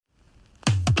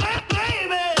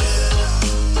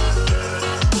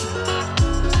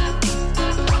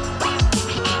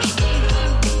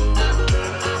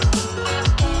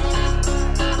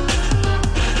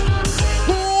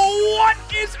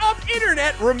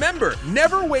remember,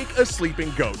 never wake a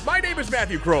sleeping goat. My name is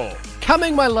Matthew Kroll.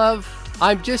 Coming, my love.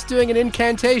 I'm just doing an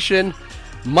incantation.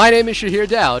 My name is Shahir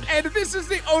Dowd. And this is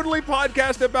the only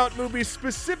podcast about movies,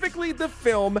 specifically the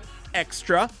film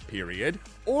Extra, period,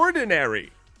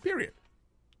 Ordinary, period.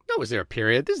 No, is there a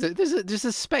period? This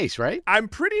is space, right? I'm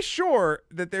pretty sure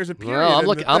that there's a period.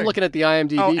 No, I'm looking at the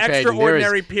IMDb page.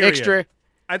 Extraordinary period. Extra.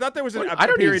 I thought there was a I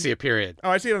don't period. even see a period. Oh,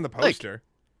 I see it on the poster.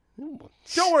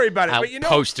 Don't worry about it. But you know,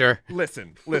 poster.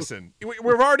 Listen.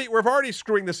 We're already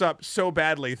screwing this up so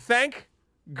badly. Thank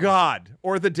God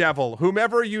or the devil,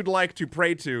 whomever you'd like to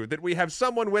pray to, that we have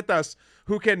someone with us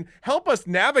who can help us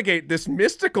navigate this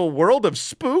mystical world of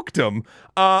spookdom.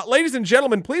 Ladies and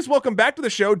gentlemen, please welcome back to the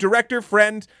show, director,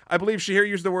 friend, I believe Shahir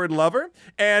used the word lover,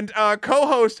 and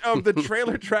co-host of the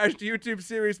Trailer Trashed YouTube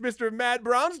series, Mr. Matt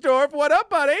Brownsdorf. What up,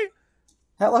 buddy?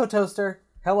 Hello, Toaster.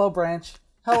 Hello, Branch.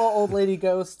 Hello, Old Lady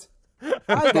Ghost.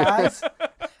 Hi, guys.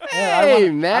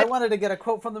 Hey, Matt. I wanted to get a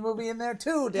quote from the movie in there,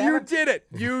 too, damn it.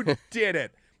 You did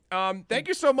it. Thank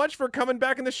you so much for coming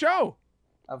back in the show.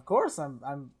 Of course,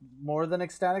 I'm more than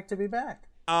ecstatic to be back.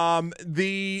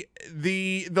 The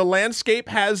landscape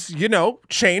has,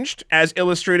 changed, as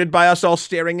illustrated by us all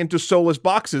staring into soulless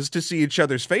boxes to see each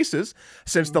other's faces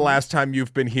since the last time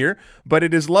you've been here. But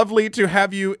it is lovely to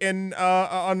have you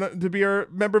to be a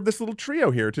member of this little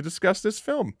trio here to discuss this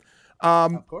film.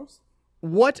 Of course.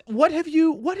 What have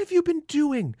you been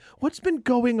doing? What's been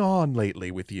going on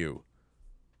lately with you?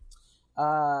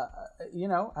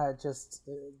 Just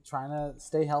trying to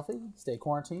stay healthy, stay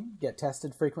quarantined, get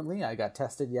tested frequently. I got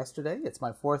tested yesterday. It's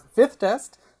my fifth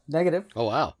test, negative. Oh,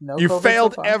 wow. No You COVID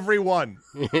failed so far.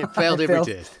 Failed every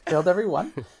test. Failed every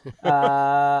one.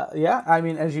 Yeah, I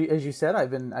mean, as you said, I've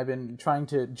been trying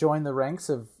to join the ranks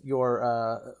of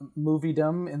your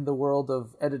moviedom in the world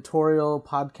of editorial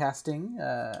podcasting,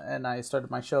 and I started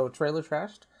my show Trailer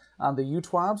Trashed on the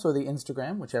YouTubes or the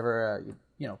Instagram, whichever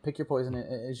pick your poison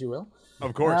as you will.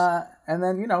 Of course. And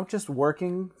then just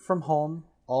working from home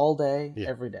all day,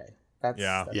 every day. That's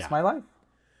my life.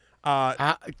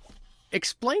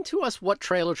 Explain to us what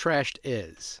Trailer Trashed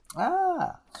is.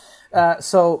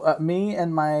 So me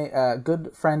and my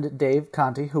good friend Dave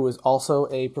Conti, who is also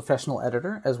a professional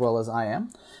editor as well as I am,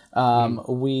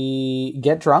 we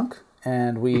get drunk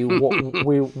and we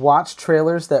we watch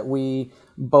trailers that we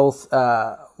both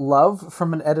love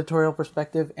from an editorial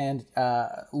perspective and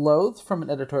loathe from an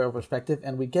editorial perspective,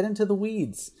 and we get into the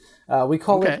weeds. We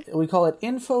call it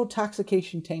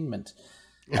infotoxication-tainment.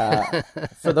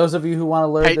 For those of you who want to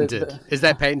learn, patented. Is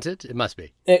that patented? It must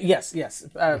be. Yes.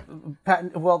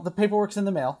 Patent. Well, the paperwork's in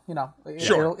the mail.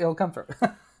 Sure. It'll come through.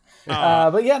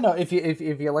 But yeah, no. If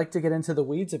you like to get into the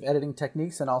weeds of editing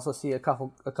techniques and also see a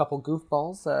couple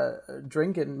goofballs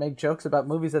drink and make jokes about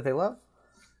movies that they love,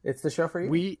 it's the show for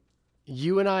you.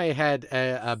 You and I had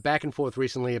a back and forth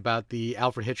recently about the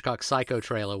Alfred Hitchcock Psycho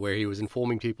trailer, where he was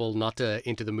informing people not to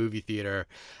enter the movie theater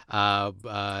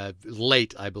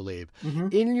late, I believe. Mm-hmm.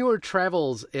 In your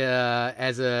travels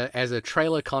as a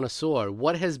trailer connoisseur,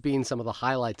 what has been some of the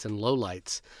highlights and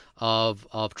lowlights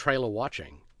of trailer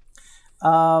watching?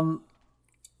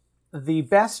 The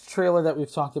best trailer that we've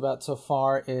talked about so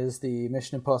far is the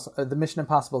Mission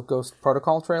Impossible Ghost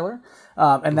Protocol trailer.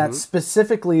 And that's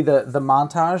specifically the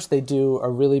montage. They do a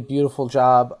really beautiful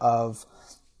job of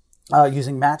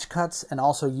using match cuts and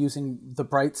also using the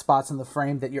bright spots in the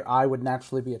frame that your eye would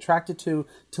naturally be attracted to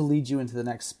lead you into the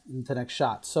next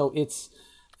shot. So it's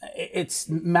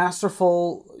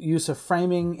masterful use of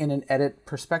framing in an edit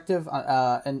perspective,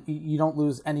 and you don't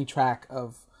lose any track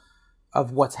of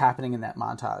what's happening in that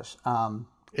montage.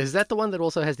 Is that the one that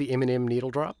also has the Eminem needle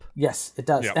drop? Yes, it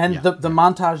does. Yep. And the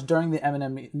montage during the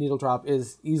Eminem needle drop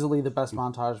is easily the best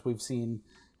montage we've seen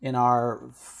in our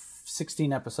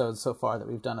 16 episodes so far that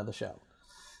we've done of the show.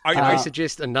 Can I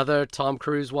suggest another Tom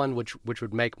Cruise one, which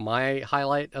would make my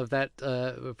highlight of that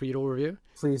for you to review?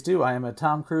 Please do. I am a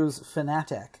Tom Cruise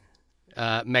fanatic.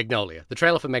 Magnolia. The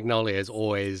trailer for Magnolia has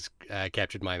always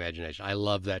captured my imagination. I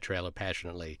love that trailer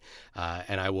passionately,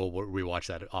 and I will rewatch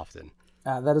that often.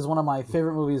 That is one of my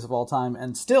favorite movies of all time,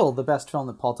 and still the best film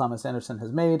that Paul Thomas Anderson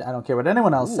has made. I don't care what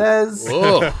anyone else says.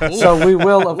 So we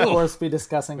will, of course, be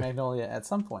discussing Magnolia at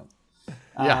some point.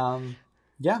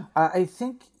 I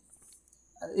think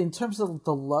in terms of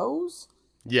the lows,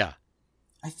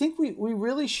 I think we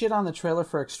really shit on the trailer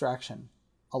for Extraction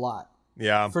a lot.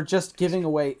 Yeah. For just giving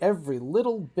away every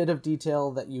little bit of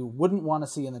detail that you wouldn't want to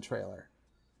see in the trailer.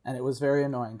 And it was very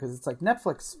annoying because it's like,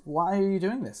 Netflix, why are you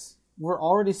doing this? We're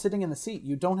already sitting in the seat.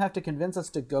 You don't have to convince us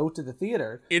to go to the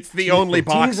theater. It's the only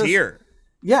box here.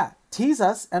 Yeah, tease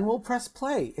us and we'll press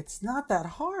play. It's not that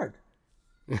hard.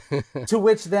 To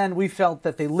which then we felt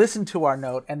that they listened to our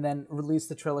note and then released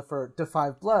the trailer for Da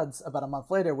 5 Bloods about a month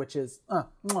later, which is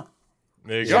mwah.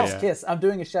 There you Chef's go. kiss. I'm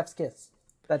doing a chef's kiss.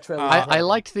 That trailer. I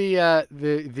liked the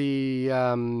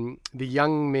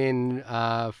young men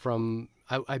from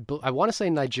I want to say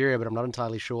Nigeria, but I'm not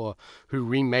entirely sure, who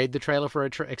remade the trailer for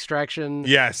Extraction.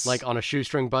 Yes. Like on a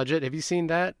shoestring budget. Have you seen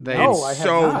that? No, I have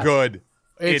So not. good.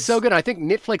 It's so good. I think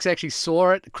Netflix actually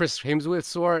saw it. Chris Hemsworth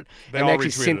saw it, and all they actually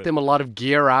retweeted sent it. them a lot of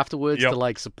gear afterwards Yep. to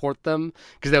like support them,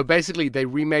 because they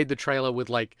remade the trailer with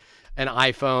like an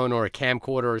iPhone or a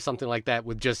camcorder or something like that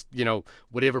with just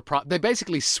whatever they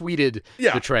basically sweeted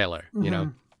Yeah. the trailer.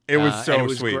 It was And so it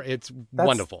was sweet. It's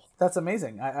wonderful. That's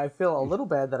amazing. I feel a little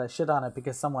bad that I shit on it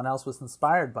because someone else was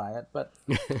inspired by it, but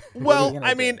Well, gonna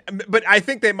I do? mean, but I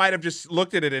think they might have just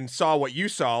looked at it and saw what you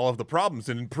saw, all of the problems,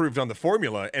 and improved on the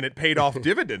formula, and it paid off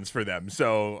dividends for them.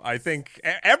 So I think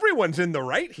everyone's in the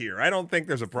right here. I don't think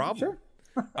there's a problem. sure.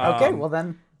 Okay, well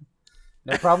then,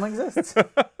 no problem exists.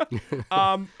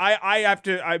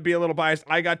 I'd be a little biased.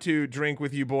 I got to drink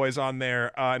with you boys on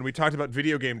there, and we talked about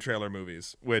video game trailer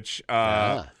movies, which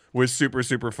was super,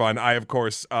 super fun. I, of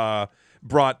course,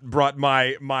 brought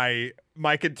my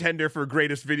contender for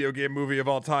greatest video game movie of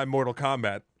all time, Mortal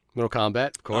Kombat. Mortal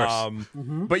Kombat, of course.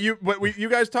 But you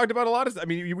guys talked about a lot of. I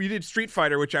mean, we did Street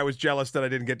Fighter, which I was jealous that I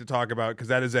didn't get to talk about because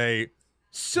that is a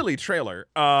silly trailer.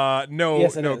 Yes,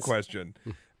 it no is. question.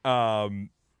 No,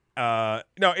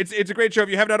 it's a great show. If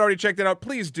you have not already checked it out,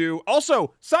 please do.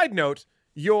 Also, side note,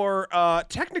 your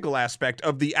technical aspect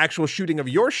of the actual shooting of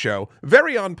your show,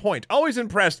 very on point. Always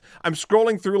impressed. I'm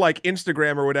scrolling through like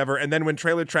Instagram or whatever, and then when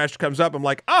Trailer Trash comes up, I'm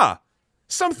like,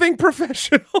 something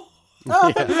professional.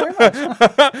 Oh, thank you very much.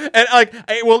 And like,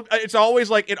 it's always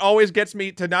like, it always gets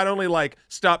me to not only like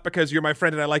stop because you're my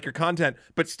friend and I like your content,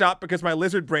 but stop because my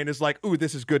lizard brain is like, ooh,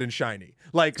 this is good and shiny.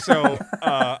 Like, so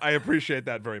I appreciate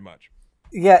that very much.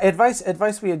 Yeah,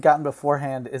 advice we had gotten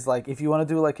beforehand is like if you want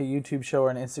to do like a YouTube show or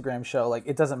an Instagram show, like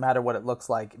it doesn't matter what it looks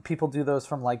like. People do those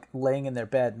from like laying in their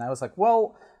bed, and I was like,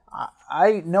 well,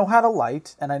 I know how to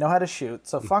light and I know how to shoot,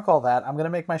 so fuck all that. I'm gonna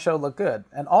make my show look good,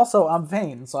 and also I'm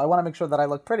vain, so I want to make sure that I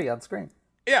look pretty on screen.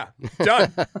 Yeah,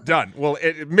 done. Well,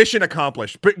 mission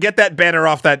accomplished. But get that banner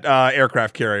off that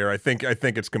aircraft carrier. I think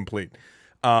it's complete.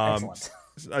 Excellent.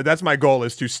 That's my goal,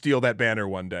 is to steal that banner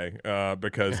one day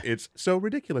because it's so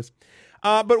ridiculous.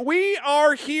 But we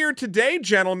are here today,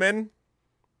 gentlemen,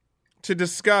 to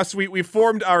discuss. We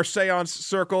formed our seance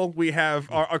circle. We have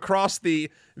across the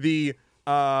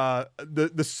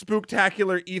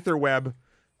spooktacular ether web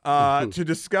to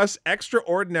discuss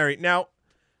Extraordinary. Now,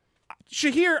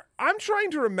 Shahir, I'm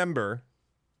trying to remember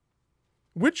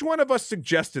which one of us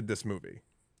suggested this movie.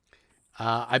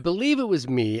 I believe it was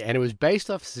me, and it was based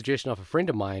off a suggestion of a friend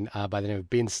of mine by the name of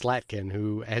Ben Slatkin,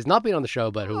 who has not been on the show,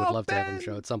 but who would love to have on the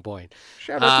show at some point.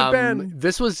 Shout out to Ben.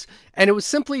 It was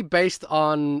simply based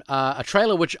on a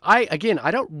trailer, which I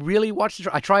don't really watch.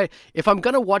 If I'm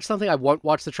going to watch something, I won't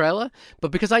watch the trailer,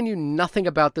 but because I knew nothing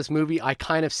about this movie, I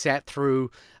kind of sat through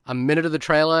a minute of the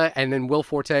trailer, and then Will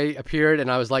Forte appeared,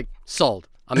 and I was like, sold.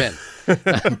 I'm in.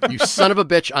 You son of a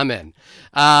bitch, I'm in.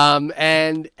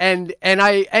 And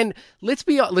let's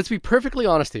be perfectly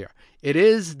honest here. It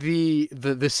is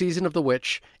the season of the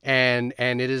witch, and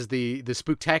it is the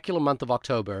spooktacular month of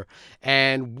October,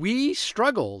 and we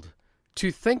struggled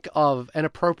to think of an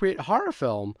appropriate horror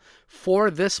film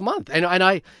for this month. And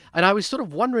I was sort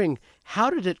of wondering, how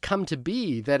did it come to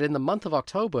be that in the month of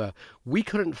October we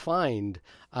couldn't find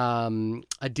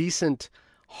a decent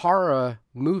horror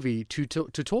movie to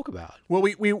talk about? Well,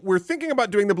 we were thinking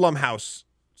about doing the Blumhouse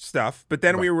stuff, but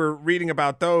then we were reading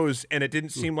about those, and it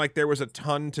didn't seem like there was a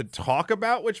ton to talk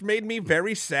about, which made me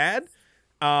very sad.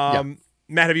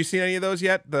 Matt, have you seen any of those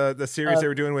yet? The series they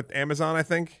were doing with Amazon, I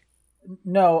think?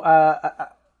 No,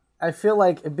 I feel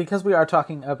like because we are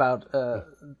talking about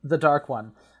the Dark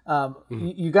One,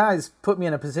 you guys put me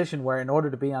in a position where in order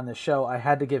to be on this show, I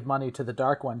had to give money to the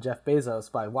Dark One, Jeff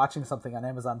Bezos, by watching something on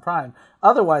Amazon Prime.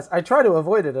 Otherwise, I try to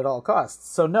avoid it at all costs.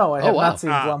 So no, I have not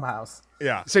seen Blumhouse.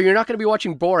 Yeah. So you're not going to be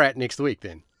watching Borat next week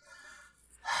then?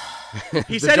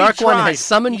 He The said Dark he One tried. has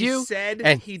summoned he you, said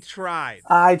and- he tried.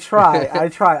 I try.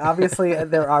 Obviously,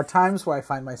 there are times where I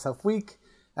find myself weak,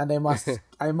 and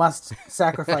I must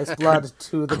sacrifice blood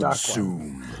to the Dark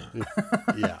One.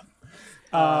 Yeah.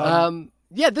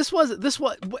 This was,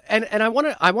 and I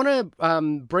want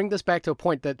to bring this back to a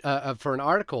point that for an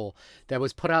article that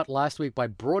was put out last week by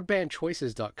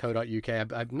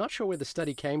broadbandchoices.co.uk. I'm not sure where the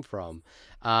study came from,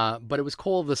 but it was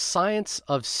called "The Science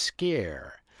of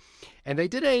Scare," and they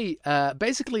did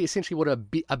basically essentially what a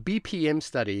BPM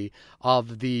study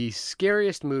of the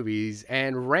scariest movies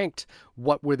and ranked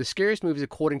what were the scariest movies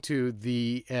according to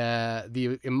the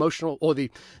emotional or the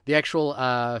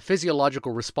actual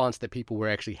physiological response that people were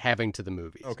actually having to the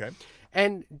movies. Okay.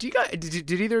 And did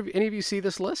any of you see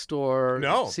this list or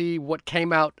No. see what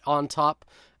came out on top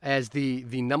as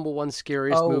the number one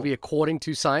scariest movie according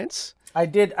to science? I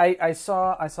did. I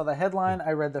saw the headline.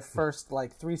 I read the first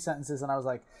like 3 sentences, and I was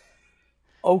like,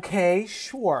 okay,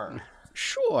 sure.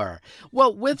 Sure.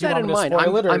 Well, with Do you that want in me to mind,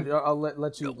 spoil it, or I'll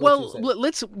let you. well, let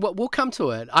you say it? we'll come to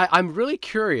it. I'm really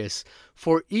curious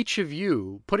for each of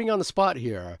you, putting you on the spot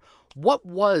here. What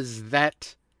was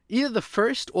that? Either the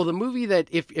first or the movie that,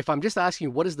 if I'm just asking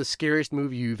you, what is the scariest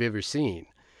movie you've ever seen?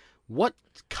 What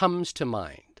comes to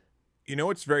mind? You know,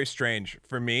 it's very strange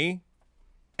for me,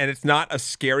 and it's not a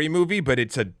scary movie, but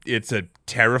it's a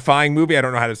terrifying movie. I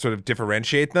don't know how to sort of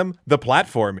differentiate them. The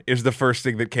Platform is the first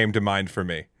thing that came to mind for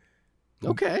me.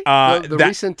 Okay. The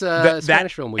Recent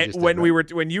Spanish film we just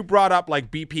did. When you brought up like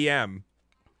BPM,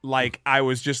 like I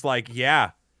was just like,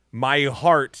 yeah, my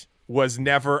heart was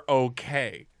never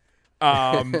okay.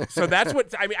 So that's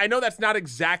what I mean. I know that's not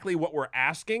exactly what we're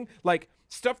asking. Like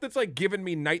stuff that's like given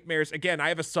me nightmares. Again, I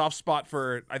have a soft spot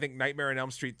for I think Nightmare on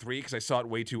Elm Street 3 because I saw it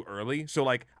way too early. So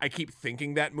like I keep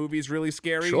thinking that movie's really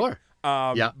scary. Sure.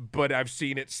 Yeah. But I've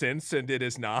seen it since, and it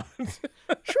is not.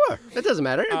 Sure. It doesn't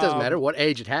matter. It doesn't matter what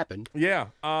age it happened. Yeah.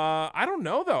 I don't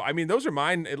know though. I mean, those are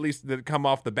mine at least that come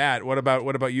off the bat. What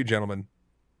about you, gentlemen?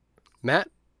 Matt?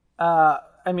 I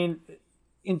mean,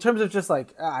 in terms of just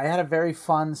like, I had a very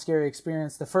fun, scary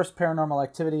experience. The first Paranormal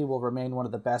Activity will remain one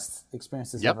of the best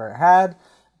experiences I've ever had.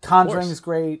 Conjuring is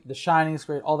great. The Shining is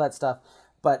great. All that stuff.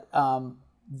 But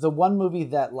the one movie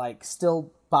that like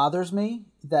still bothers me,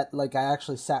 that like I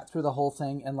actually sat through the whole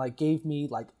thing and like gave me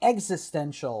like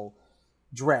existential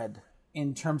dread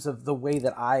in terms of the way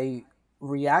that I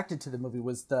reacted to the movie,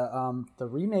 was the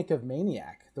remake of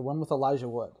Maniac, the one with Elijah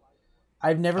Wood.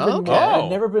 I've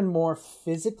never been more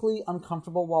physically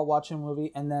uncomfortable while watching a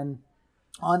movie, and then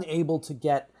unable to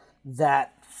get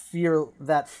that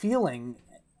feeling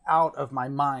out of my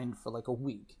mind for like a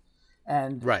week.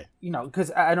 And you know,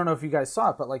 because I don't know if you guys saw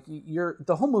it, but like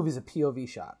the whole movie is a POV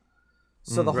shot.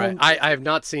 So the whole I have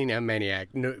not seen Maniac,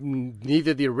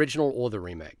 neither the original or the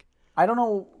remake. I don't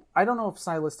know if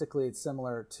stylistically it's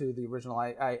similar to the original.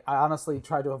 I honestly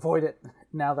try to avoid it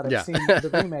now that I've seen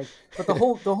the remake. But the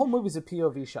whole movie's a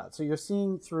POV shot, so you're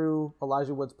seeing through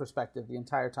Elijah Wood's perspective the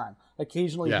entire time.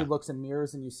 Occasionally he looks in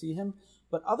mirrors and you see him,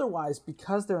 but otherwise,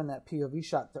 because they're in that POV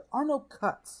shot, there are no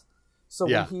cuts. So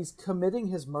when he's committing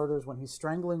his murders, when he's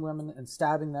strangling women and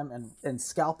stabbing them and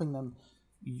scalping them,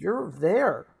 you're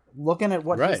there looking at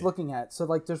what he's looking at. So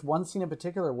like there's one scene in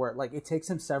particular where like it takes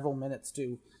him several minutes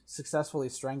to successfully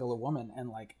strangle a woman, and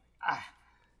like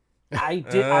I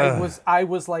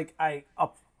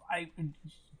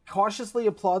cautiously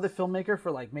applaud the filmmaker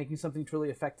for like making something truly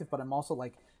effective, but I'm also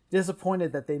like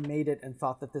disappointed that they made it and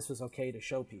thought that this was okay to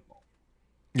show people.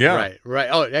 Yeah. Right.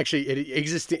 Oh, actually,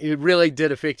 it really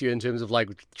did affect you in terms of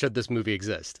like, should this movie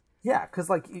exist? Yeah, because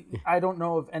like I don't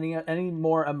know of any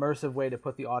more immersive way to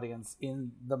put the audience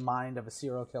in the mind of a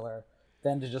serial killer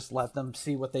than to just let them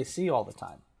see what they see all the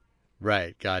time.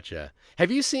 Right, gotcha.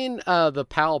 Have you seen the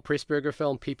Powell Pressburger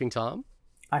film Peeping Tom?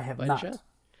 I have not.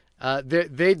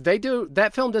 They do,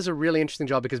 that film does a really interesting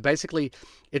job because basically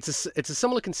it's a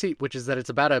similar conceit, which is that it's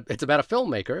about a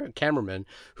filmmaker, a cameraman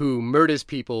who murders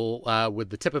people with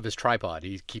the tip of his tripod.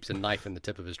 He keeps a knife in the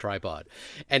tip of his tripod,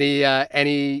 and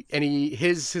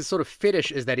his sort of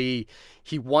fetish is that he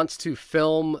wants to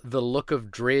film the look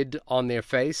of dread on their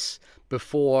face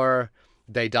before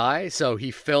they die. So he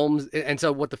films, and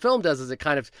so what the film does is it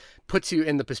kind of puts you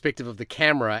in the perspective of the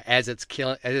camera as it's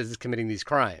committing these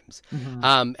crimes.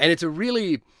 Mm-hmm. And it's a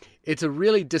really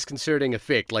disconcerting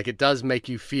effect. Like it does make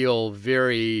you feel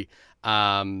very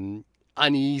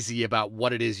uneasy about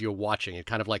what it is you're watching. It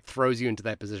kind of like throws you into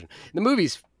that position. The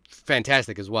movie's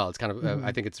fantastic as well. It's kind of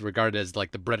I think it's regarded as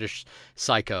like the British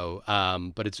Psycho,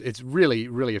 but it's really,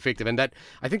 really effective. And that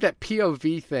I think that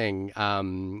POV thing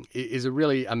is a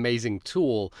really amazing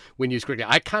tool when used correctly.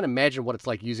 I can't imagine what it's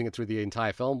like using it through the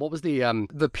entire film. What was the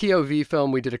POV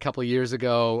film we did a couple of years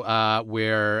ago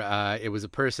where it was a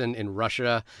person in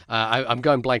Russia? I'm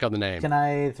going blank on the name. Can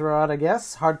I throw out a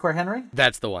guess? Hardcore Henry?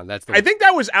 That's the one. I think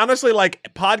that was honestly like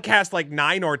podcast like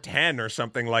 9 or 10 or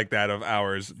something like that of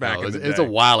ours back in the day. It's a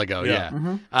while ago, yeah.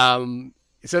 Mm-hmm.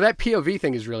 So that POV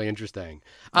thing is really interesting.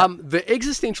 The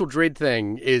existential dread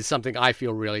thing is something I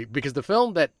feel really, because the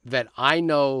film that I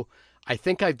know I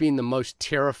think I've been the most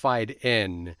terrified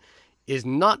in is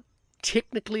not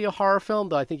technically a horror film,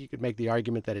 though I think you could make the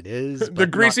argument that it is. The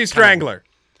Greasy Strangler.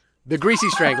 The Greasy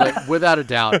Strangler, without a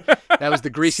doubt. That was the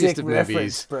greasiest Sick of reference,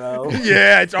 movies. bro.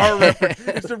 Yeah, it's our reference.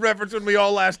 It's a reference when we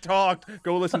all last talked.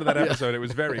 Go listen to that episode. It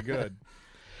was very good.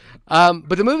 But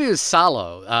the movie is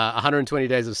Salo, 120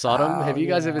 Days of Sodom. Have you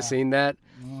guys ever seen that?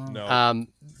 No.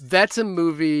 That's a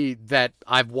movie that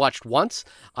I've watched once.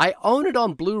 I own it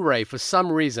on Blu-ray for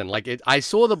some reason. I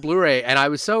saw the Blu-ray and I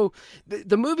was so...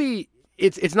 The movie...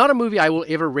 It's not a movie I will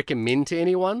ever recommend to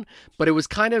anyone, but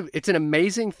it's an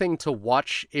amazing thing to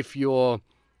watch if you're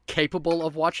capable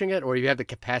of watching it or you have the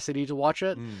capacity to watch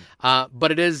it.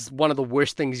 But it is one of the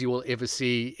worst things you will ever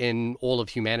see in all of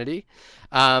humanity.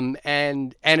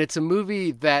 And it's a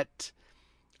movie that,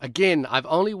 again, I've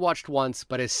only watched once,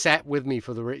 but has sat with me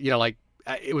for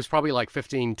it was probably like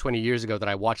 15, 20 years ago that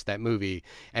I watched that movie,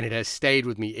 and it has stayed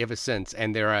with me ever since.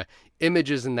 And there are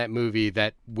images in that movie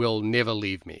that will never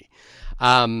leave me.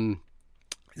 But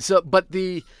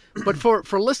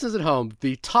for listeners at home,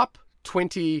 the top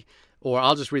 20, or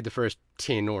I'll just read the first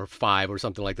 10 or 5 or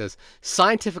something like this,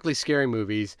 scientifically scary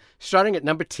movies, starting at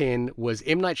number 10 was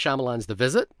M. Night Shyamalan's The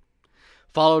Visit,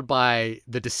 followed by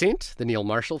The Descent, the Neil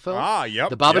Marshall film. Yep.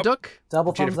 The Babadook,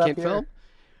 Double Jennifer thumbs up Kent here. film.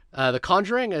 The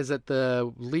Conjuring, is it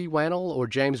the Lee Wannell or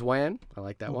James Wan? I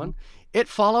like that one. It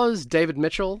Follows, David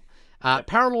Mitchell.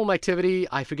 Paranormal Activity,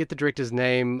 I forget the director's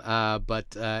name,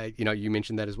 but you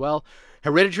mentioned that as well.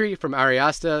 Hereditary from Ari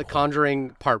Aster,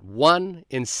 Conjuring Part 1,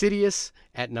 Insidious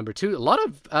at number 2. A lot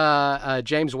of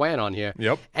James Wan on here.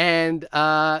 Yep. And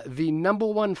the number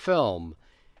 1 film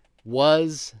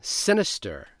was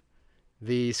Sinister,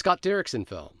 the Scott Derrickson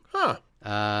film. Huh.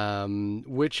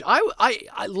 Which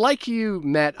I like you,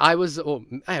 Matt. I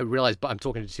realize I'm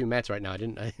talking to two Matts right now.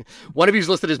 One of you's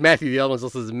listed as Matthew, the other one's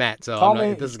listed as Matt. So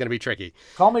this is going to be tricky.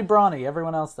 Call me Brawny.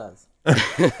 Everyone else does.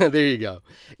 There you go.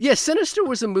 Yeah, Sinister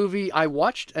was a movie I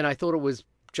watched and I thought it was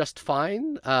just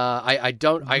fine. I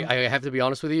have to be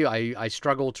honest with you. I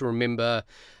struggle to remember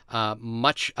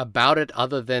much about it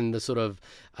other than the sort of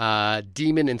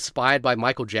demon inspired by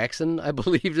Michael Jackson, I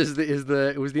believe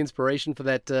it was the inspiration for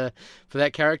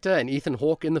that character, and Ethan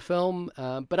Hawke in the film.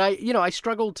 But I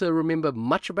struggle to remember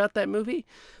much about that movie.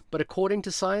 But according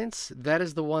to science, that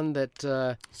is the one that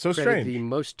so created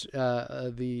strange.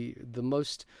 the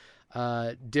most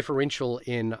differential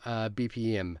in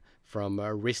BPM from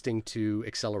resting to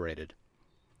accelerated.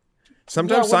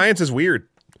 Sometimes science is weird.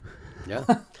 Yeah.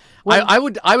 I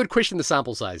would question the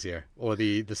sample size here, or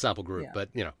the sample group, but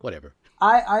whatever.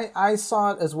 I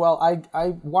saw it as well. I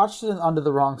watched it under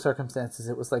the wrong circumstances.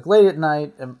 It was like late at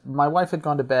night, and my wife had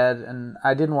gone to bed, and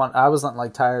I wasn't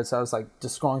like tired, so I was like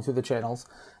just scrolling through the channels,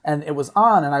 and it was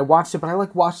on, and I watched it, but I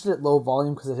watched it at low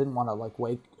volume because I didn't want to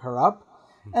wake her up.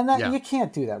 And you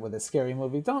can't do that with a scary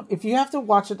movie. If you have to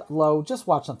watch it low, just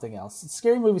watch something else.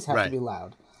 Scary movies have to be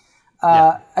loud.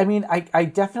 I mean, I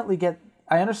definitely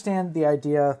I understand the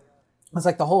idea. It's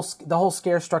like the whole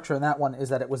scare structure in that one is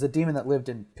that it was a demon that lived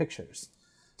in pictures.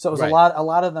 So it was a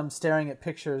lot of them staring at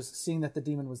pictures, seeing that the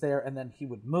demon was there, and then he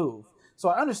would move. So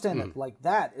I understand that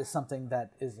that is something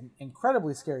that is an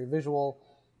incredibly scary visual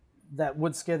that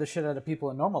would scare the shit out of people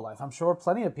in normal life. I'm sure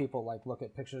plenty of people look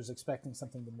at pictures expecting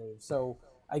something to move. So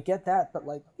I get that, but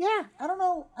I don't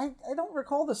know. I don't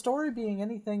recall the story being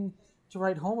anything to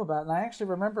write home about, and I actually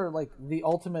remember the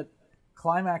ultimate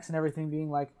climax and everything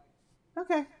being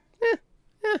okay.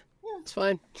 It's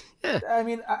fine. Yeah. I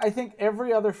mean, I think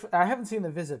every other... I haven't seen The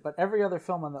Visit, but every other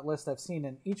film on that list I've seen,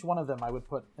 and each one of them I would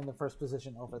put in the first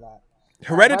position over that.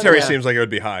 Hereditary seems like it would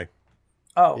be high.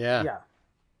 Oh, yeah. Yeah.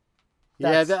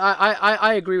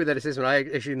 I agree with that assessment. I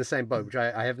actually in the same boat, which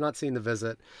I have not seen The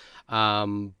Visit,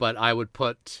 but I would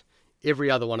put every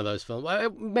other one of those films,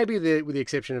 maybe with the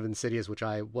exception of Insidious, which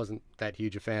I wasn't that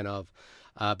huge a fan of.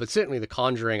 But certainly The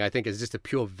Conjuring, I think, is just a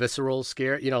pure visceral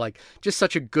scare. Just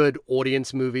such a good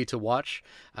audience movie to watch.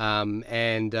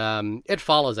 And It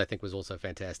Follows, I think, was also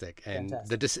fantastic. And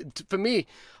for me,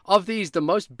 of these, the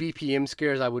most BPM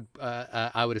scares I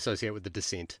would associate with The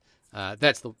Descent.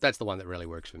 That's the one that really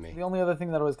works for me. The only other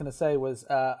thing that I was going to say was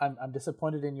I'm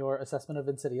disappointed in your assessment of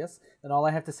Insidious, and all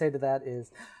I have to say to that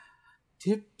is,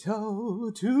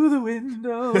 tiptoe to the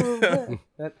window.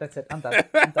 That's it. I'm done.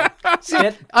 See,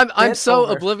 I'm so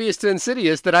oblivious to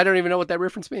Insidious that I don't even know what that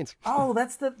reference means. Oh,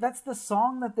 that's the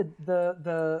song that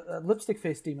the lipstick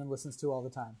face demon listens to all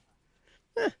the time.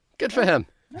 Good for him.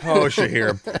 Oh,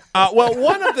 Shahir. Well,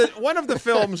 one of the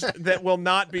films that will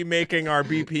not be making our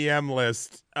BPM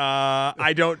list,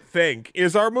 I don't think,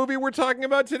 is our movie we're talking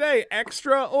about today,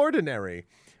 Extraordinary.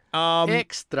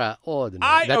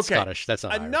 Extraordinary. That's okay. Scottish. That's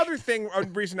not Another Irish. thing, a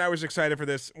reason I was excited for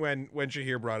this when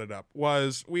Shahir brought it up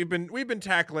was we've been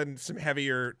tackling some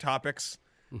heavier topics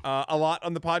a lot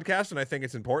on the podcast, and I think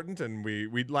it's important. And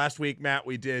we last week, Matt,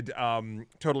 we did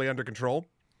Totally Under Control.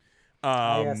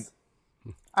 Yes.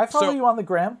 I follow you on the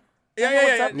gram.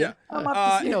 Yeah. I'm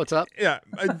up to You know what's up. Yeah.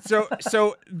 So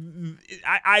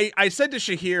I said to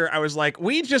Shahir, I was like,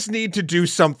 we just need to do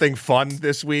something fun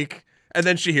this week. And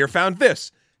then Shahir found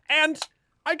this. And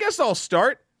I guess I'll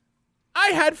start. I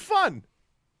had fun.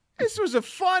 This was a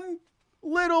fun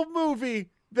little movie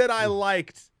that I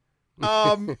liked.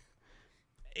 I'll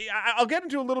get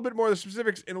into a little bit more of the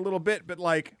specifics in a little bit, but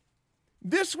like,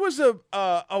 this was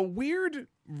a weird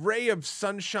ray of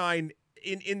sunshine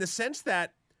in the sense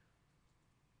that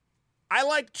I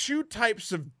like two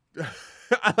types of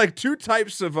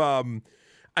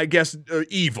I guess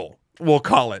evil, we'll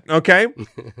call it, okay?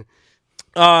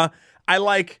 I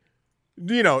like,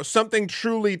 something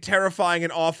truly terrifying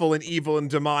and awful and evil and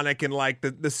demonic, and like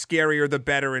the scarier the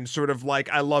better, and sort of like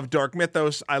I love dark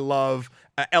mythos, I love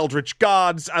eldritch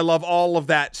gods, I love all of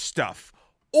that stuff.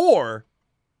 Or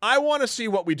I want to see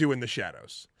what we do in the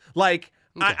shadows. Like,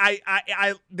 okay.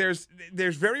 There's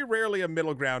very rarely a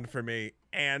middle ground for me,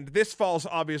 and this falls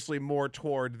obviously more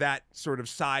toward that sort of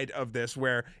side of this,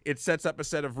 where it sets up a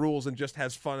set of rules and just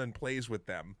has fun and plays with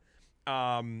them.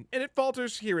 And it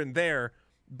falters here and there,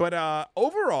 but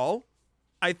overall,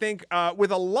 I think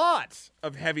with a lot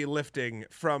of heavy lifting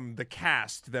from the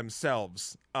cast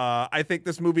themselves, I think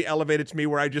this movie elevated to me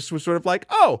where I just was sort of like,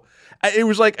 oh, it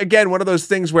was like, again, one of those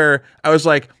things where I was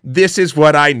like, this is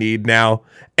what I need now.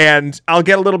 And I'll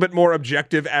get a little bit more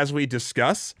objective as we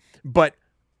discuss, but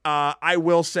I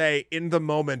will say in the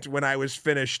moment when I was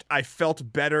finished, I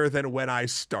felt better than when I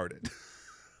started.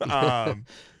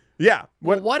 Yeah.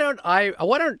 Well, why don't I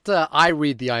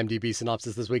read the IMDb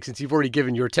synopsis this week, since you've already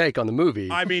given your take on the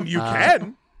movie? I mean, you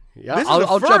can. Yeah,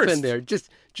 I'll jump in there just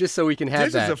so we can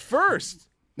have that. This is a first.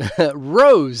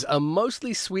 Rose, a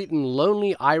mostly sweet and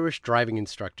lonely Irish driving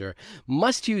instructor,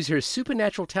 must use her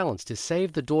supernatural talents to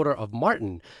save the daughter of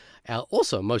Martin,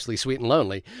 also mostly sweet and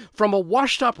lonely, from a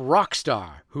washed-up rock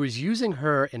star who is using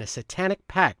her in a satanic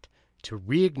pact to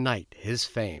reignite his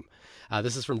fame.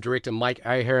 This is from director Mike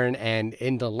Ahern and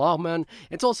Enda Lohman.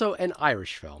 It's also an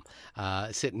Irish film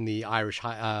set in the Irish,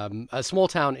 a small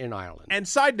town in Ireland. And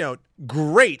side note,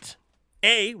 great.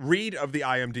 A, read of the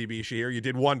IMDb, Shahir. You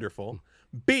did wonderful.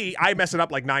 B, I mess it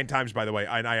up like 9 times, by the way,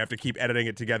 and I have to keep editing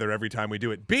it together every time we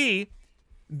do it. B,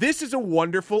 this is a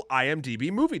wonderful IMDb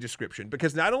movie description,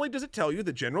 because not only does it tell you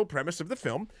the general premise of the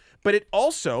film, but it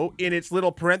also, in its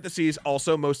little parentheses,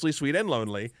 also mostly sweet and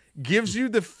lonely, gives you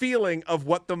the feeling of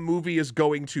what the movie is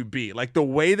going to be. Like, the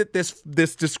way that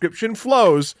this description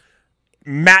flows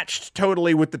matched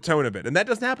totally with the tone of it. And that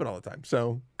doesn't happen all the time.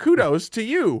 So kudos to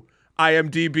you,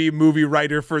 IMDb movie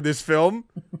writer for this film.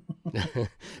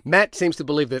 Matt seems to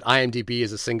believe that IMDb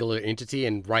is a singular entity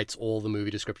and writes all the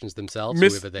movie descriptions themselves.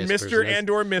 Mr. and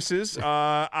or Mrs.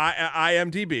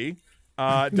 IMDb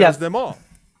does them all.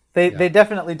 They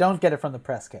definitely don't get it from the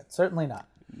press kit. Certainly not.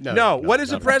 No, what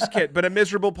is a press kit but a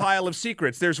miserable pile of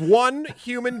secrets? There's one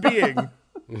human being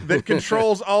that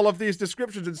controls all of these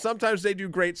descriptions, and sometimes they do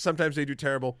great, sometimes they do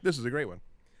terrible. This is a great one.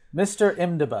 Mr.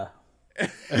 Imdb.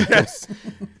 Yes.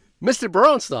 Mr.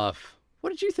 Bronstoff, what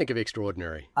did you think of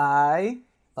Extraordinary? I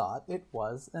thought it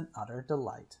was an utter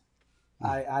delight.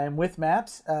 I am with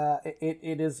Matt.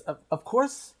 It is, of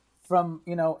course, from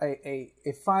a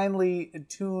finely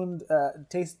tuned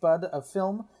taste bud of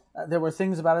film. There were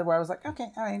things about it where I was like,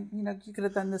 okay, I mean, you could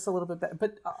have done this a little bit better.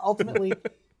 But ultimately,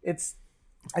 it's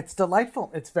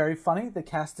delightful. It's very funny. The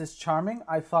cast is charming.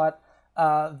 I thought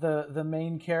the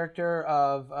main character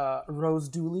of Rose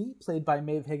Dooley, played by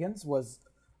Maeve Higgins, was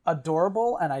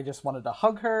adorable, and I just wanted to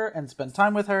hug her and spend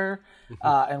time with her.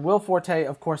 And Will Forte,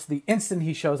 of course, the instant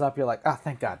he shows up, you're like,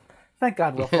 thank God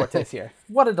Will Forte's here.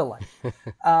 What a delight.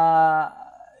 I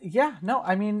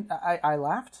mean, I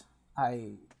laughed.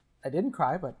 I didn't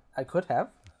cry, but I could have.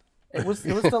 It was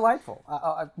delightful.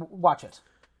 Watch it.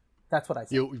 That's what I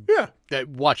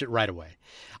said. Watch it right away.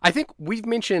 I think we've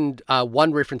mentioned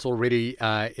one reference already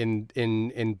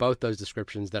in both those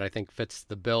descriptions that I think fits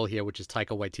the bill here, which is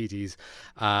Taika Waititi's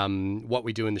What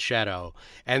We Do in the Shadow.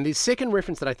 And the second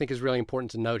reference that I think is really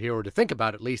important to note here, or to think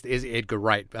about at least, is Edgar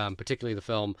Wright, particularly the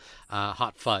film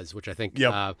Hot Fuzz, which I think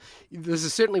this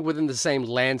is certainly within the same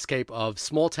landscape of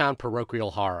small-town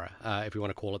parochial horror, if you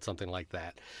want to call it something like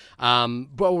that.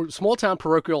 But small-town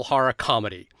parochial horror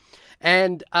comedy.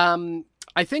 And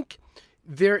I think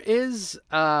There is,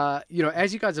 as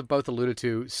you guys have both alluded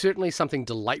to, certainly something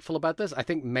delightful about this. I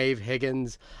think Maeve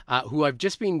Higgins, who I've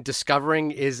just been discovering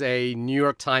is a New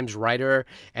York Times writer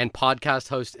and podcast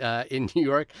host in New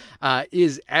York,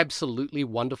 is absolutely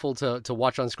wonderful to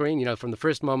watch on screen. You know, from the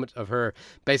first moment of her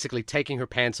basically taking her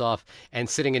pants off and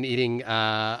sitting and eating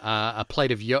a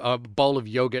bowl of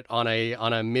yogurt on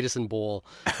a medicine ball,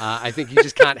 I think you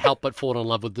just can't help but fall in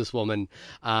love with this woman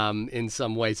in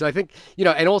some way. So I think,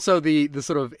 and also the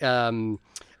sort of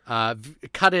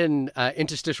cut in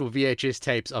interstitial VHS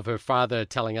tapes of her father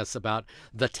telling us about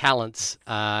the talents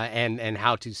and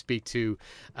how to speak to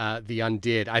the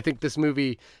undead. I think this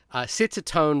movie sets a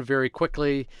tone very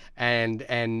quickly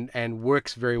and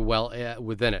works very well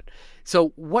within it. So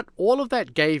what all of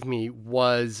that gave me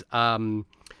was a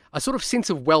sort of sense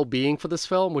of well-being for this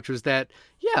film, which was that,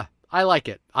 yeah, I like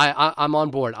it. I'm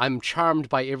on board. I'm charmed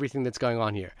by everything that's going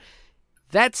on here.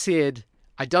 That said,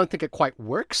 I don't think it quite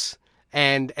works,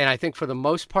 and I think for the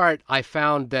most part, I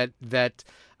found that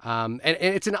and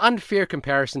it's an unfair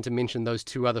comparison to mention those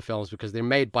two other films because they're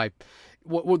made by,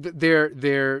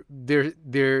 they're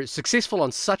successful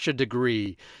on such a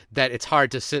degree that it's hard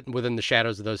to sit within the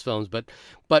shadows of those films. But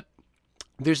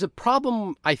there's a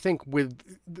problem, I think, with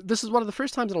this is one of the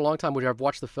first times in a long time which I've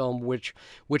watched the film which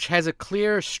has a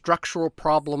clear structural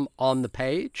problem on the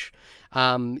page.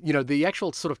 The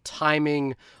actual sort of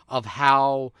timing of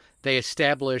how they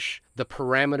establish the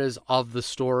parameters of the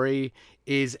story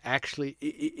is actually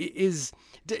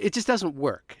it just doesn't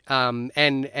work. And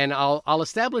I'll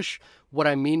establish what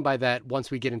I mean by that once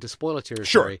we get into spoiler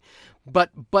territory. Sure.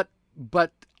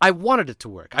 But I wanted it to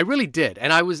work. I really did.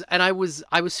 And I was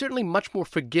certainly much more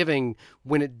forgiving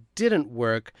when it didn't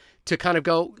work, to kind of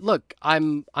go, look,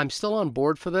 I'm still on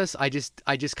board for this. I just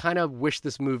kind of wish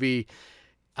this movie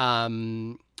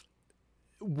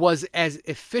was as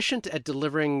efficient at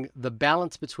delivering the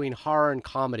balance between horror and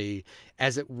comedy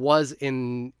as it was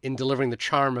in delivering the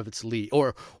charm of its lead,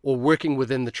 or working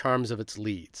within the charms of its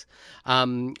leads.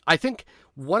 I think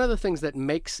one of the things that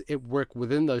makes it work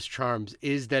within those charms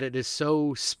is that it is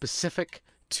so specific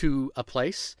to a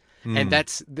place. And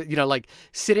that's, like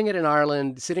sitting it in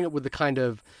Ireland, sitting it with the kind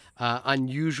of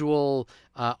unusual,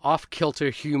 off-kilter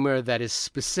humor that is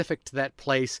specific to that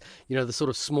place. The sort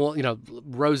of small,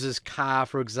 Rose's car,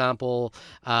 for example.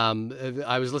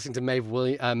 I was listening to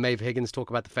Maeve Higgins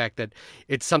talk about the fact that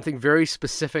it's something very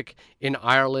specific in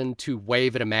Ireland to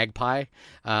wave at a magpie.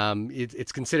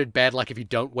 It's considered bad luck if you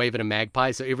don't wave at a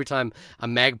magpie. So every time a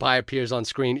magpie appears on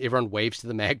screen, everyone waves to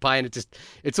the magpie, and it's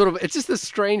just this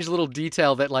strange little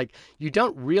detail that like you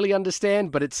don't really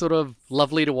understand, but it's sort of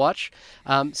lovely to watch.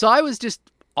 So I was just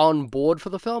on board for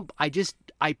the film. I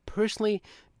personally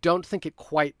don't think it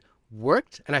quite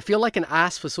worked, and I feel like an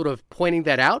ass for sort of pointing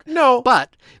that out. No.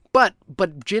 But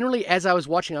generally, as I was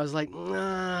watching, I was like,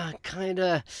 kind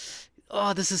of,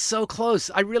 oh, this is so close.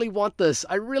 I really want this,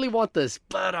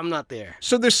 but I'm not there.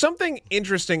 So there's something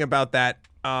interesting about that,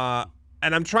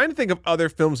 and I'm trying to think of other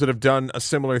films that have done a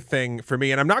similar thing for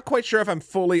me, and I'm not quite sure if I'm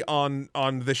fully on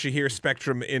the Shahir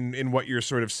spectrum in what you're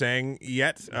sort of saying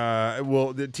yet.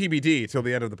 The TBD till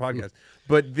the end of the podcast.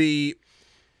 But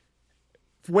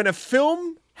when a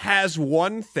film has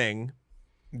one thing,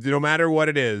 no matter what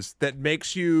it is, that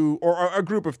makes you, or a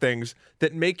group of things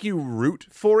that make you root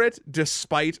for it,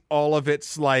 despite all of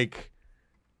its like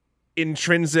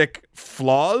intrinsic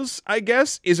flaws, I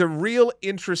guess, is a real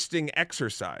interesting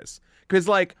exercise. Because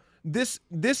like this,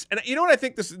 and you know what I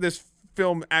think this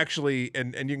film actually,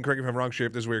 and you can correct me if I'm wrong, Shay,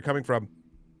 if this is where you're coming from,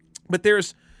 but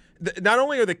there's not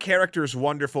only are the characters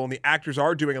wonderful and the actors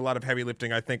are doing a lot of heavy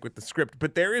lifting, I think, with the script,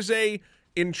 but there is a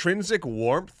intrinsic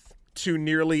warmth to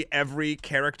nearly every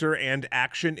character and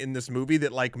action in this movie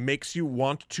that like makes you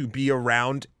want to be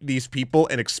around these people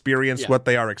and experience what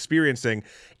they are experiencing,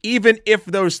 even if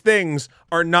those things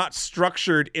are not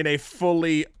structured in a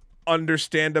fully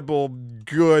understandable,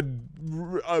 good,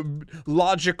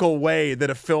 logical way that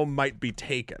a film might be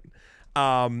taken.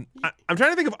 I'm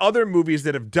trying to think of other movies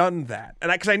that have done that,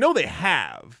 and because I know they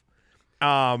have.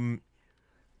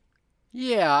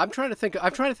 Yeah, I'm trying to think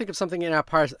of something in our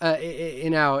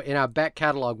back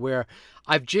catalog where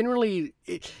I've generally,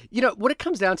 what it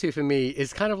comes down to for me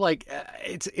is kind of like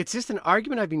it's just an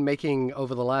argument I've been making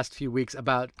over the last few weeks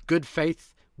about good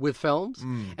faith with films,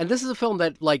 and this is a film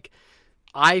that like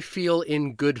I feel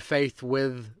in good faith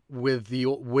with the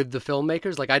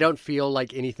filmmakers. Like I don't feel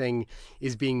like anything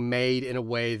is being made in a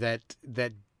way that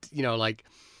like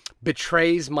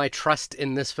betrays my trust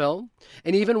in this film.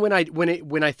 And even when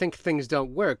I think things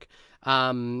don't work,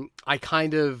 I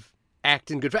kind of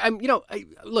act in good faith.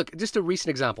 Look, just a recent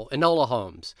example, Enola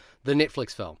Holmes, the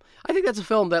Netflix film. I think that's a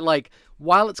film that, like,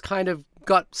 while it's kind of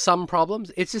got some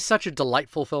problems, it's just such a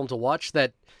delightful film to watch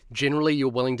that generally you're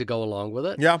willing to go along with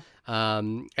it. Yeah.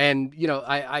 And, you know,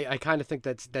 I kind of think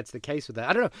that's the case with that.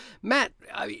 I don't know. Matt,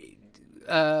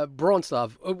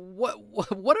 Bronstav,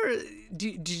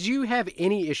 did you have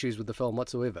any issues with the film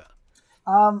whatsoever?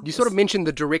 You sort of mentioned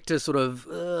the director sort of...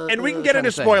 and we can get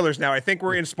into spoilers now. I think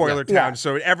we're in spoiler town,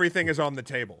 so everything is on the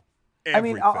table.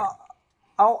 Everything. I mean,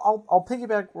 I'll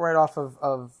piggyback right off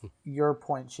of your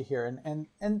point, Shahir,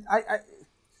 and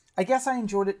I guess I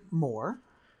enjoyed it more,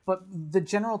 but the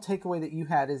general takeaway that you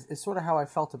had is sort of how I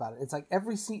felt about it. It's like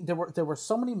every scene, there were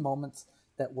so many moments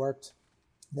that worked,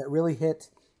 that really hit,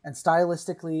 and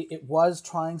stylistically, it was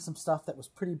trying some stuff that was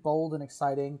pretty bold and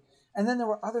exciting. And then there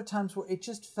were other times where it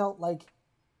just felt like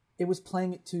it was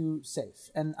playing it too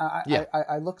safe. And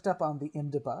I looked up on the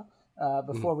IMDb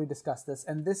before we discussed this,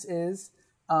 and this is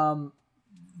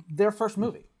their first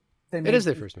movie. It is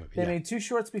their first movie. They made 2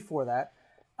 shorts before that.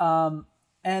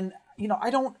 And, you know, I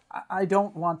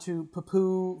don't want to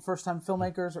poo-poo first-time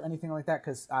filmmakers or anything like that,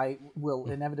 because I will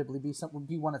inevitably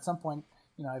be one at some point.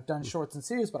 You know, I've done shorts and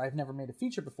series, but I've never made a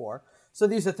feature before. So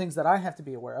these are things that I have to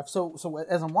be aware of. So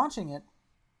as I'm watching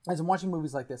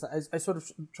movies like this, I sort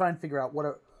of try and figure out what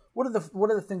are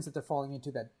the things that they're falling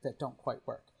into that don't quite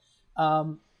work.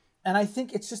 And I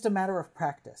think it's just a matter of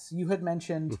practice. You had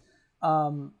mentioned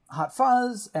Hot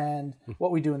Fuzz and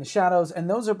What We Do in the Shadows, and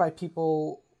those are by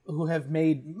people who have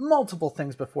made multiple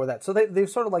things before that. So they've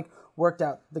sort of like worked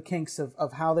out the kinks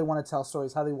of how they want to tell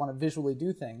stories, how they want to visually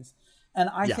do things. And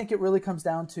I think it really comes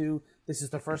down to, this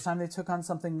is the first time they took on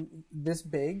something this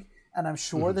big. And I'm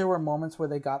sure there were moments where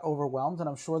they got overwhelmed, and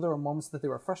I'm sure there were moments that they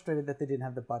were frustrated that they didn't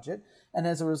have the budget. And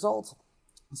as a result,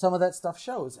 some of that stuff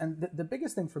shows. And the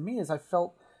biggest thing for me is I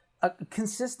felt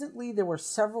consistently there were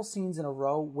several scenes in a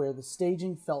row where the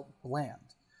staging felt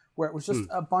bland, where it was just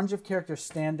a bunch of characters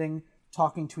standing,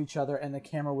 talking to each other, and the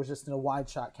camera was just in a wide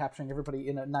shot, capturing everybody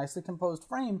in a nicely composed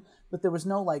frame, but there was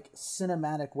no like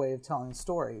cinematic way of telling a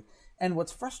story. And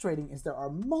what's frustrating is there are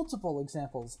multiple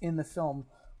examples in the film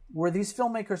where these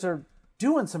filmmakers are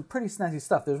doing some pretty snazzy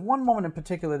stuff. There's one moment in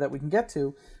particular that we can get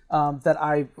to that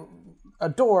I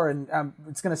adore, and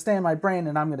it's going to stay in my brain,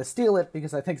 and I'm going to steal it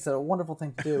because I think it's a wonderful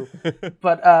thing to do.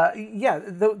 But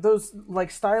those like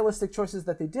stylistic choices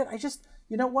that they did, I just,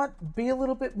 you know what? Be a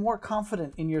little bit more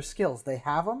confident in your skills. They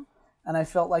have them, and I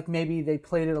felt like maybe they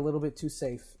played it a little bit too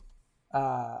safe.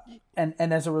 And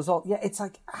as a result, it's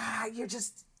like, you're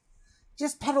just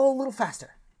pedal a little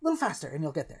faster, and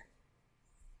you'll get there.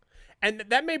 And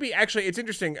that may be actually, it's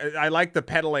interesting. I like the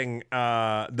pedaling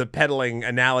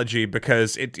analogy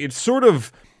because it's sort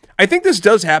of, I think this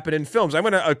does happen in films. I'm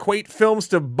going to equate films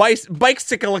to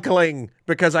bicycling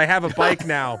because I have a bike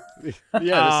now. This is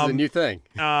a new thing.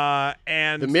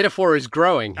 And the metaphor is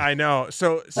growing. I know.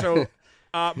 So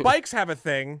bikes have a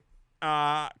thing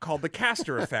called the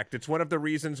caster effect. It's one of the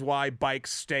reasons why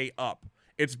bikes stay up.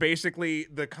 It's basically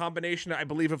the combination, I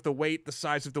believe, of the weight, the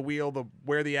size of the wheel,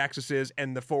 where the axis is,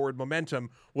 and the forward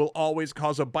momentum will always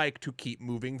cause a bike to keep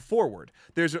moving forward.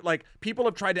 There's like, people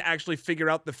have tried to actually figure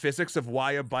out the physics of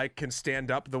why a bike can stand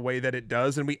up the way that it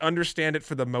does, and we understand it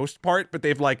for the most part, but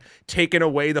they've like taken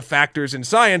away the factors in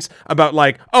science about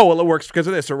like, oh, well, it works because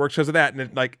of this or it works because of that,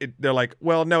 and they're like,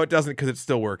 well, no, it doesn't because it's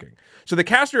still working. So the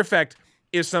caster effect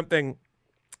is something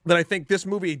that I think this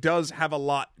movie does have a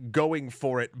lot going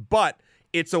for it, but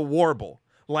it's a warble.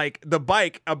 Like a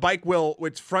bike will,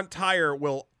 its front tire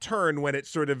will turn when it's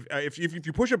sort of, if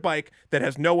you push a bike that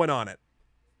has no one on it,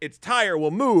 its tire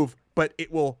will move, but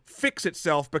it will fix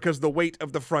itself because the weight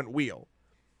of the front wheel.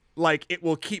 Like it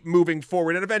will keep moving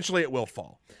forward and eventually it will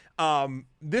fall.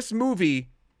 This movie,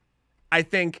 I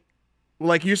think,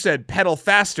 like you said, pedal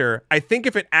faster. I think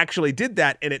if it actually did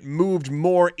that and it moved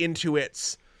more into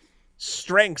its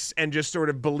strengths and just sort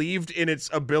of believed in its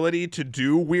ability to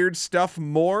do weird stuff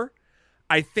more,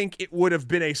 I think it would have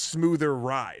been a smoother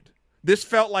ride. This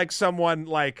felt like someone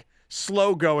like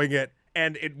slow going it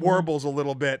and it warbles a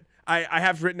little bit. I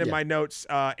have written in my notes,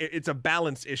 it's a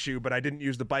balance issue, but I didn't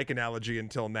use the bike analogy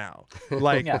until now.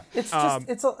 Like, it's just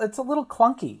it's a little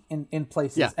clunky in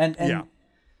places, and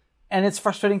it's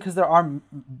frustrating because there are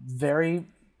very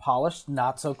polished,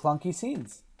 not so clunky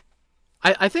scenes.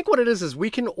 I think what it is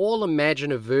we can all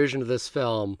imagine a version of this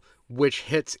film which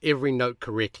hits every note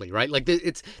correctly, right? Like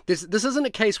this isn't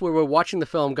a case where we're watching the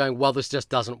film going, well, this just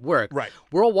doesn't work. Right.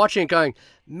 We're all watching it going,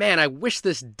 man, I wish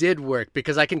this did work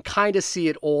because I can kind of see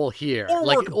it all here. Or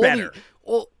like work better.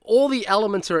 all the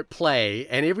elements are at play,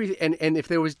 and and if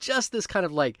there was just this kind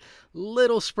of like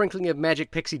little sprinkling of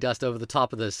magic pixie dust over the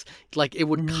top of this, like it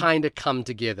would kind of come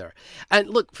together. And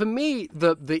look, for me,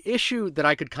 the issue that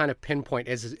I could kind of pinpoint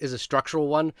is a structural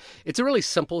one. It's a really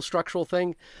simple structural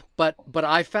thing, but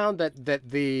I found that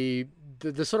the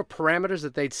sort of parameters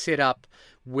that they'd set up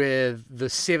with the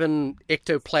 7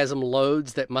 ectoplasm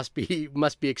loads that must be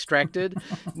extracted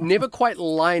never quite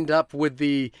lined up with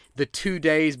the 2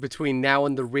 days between now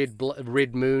and the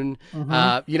red moon.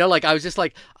 Like I was just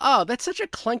like, oh, that's such a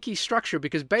clunky structure,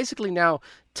 because basically now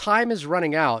time is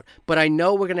running out, but I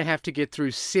know we're going to have to get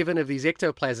through 7 of these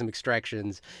ectoplasm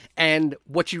extractions, and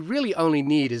what you really only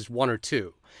need is 1 or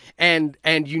 2. And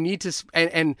you need to,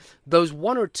 and those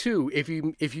 1 or 2, if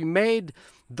you made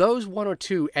those 1 or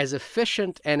 2 as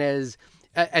efficient and as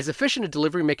efficient a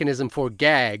delivery mechanism for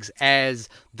gags as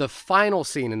the final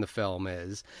scene in the film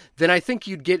is, then I think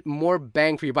you'd get more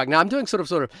bang for your buck. Now I'm doing sort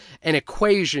of an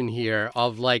equation here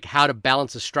of like how to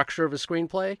balance the structure of a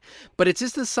screenplay, but it's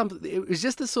just this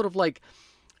sort of like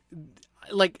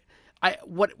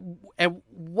what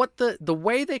the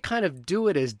way they kind of do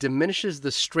it is diminishes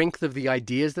the strength of the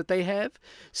ideas that they have.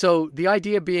 So the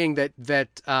idea being that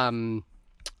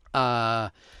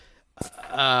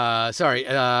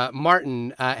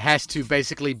Martin has to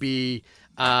basically be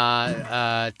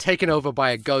taken over by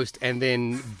a ghost and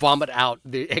then vomit out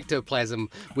the ectoplasm,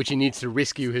 which he needs to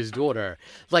rescue his daughter.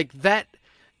 Like that.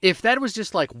 If that was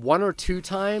just like 1 or 2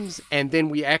 times, and then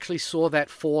we actually saw that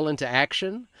fall into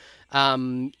action,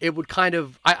 it would kind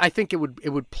of, I think it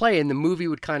would play, and the movie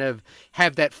would kind of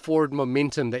have that forward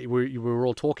momentum that we were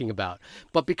all talking about.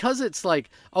 But because it's like,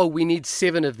 oh, we need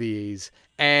 7 of these,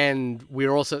 and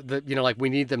we're also, we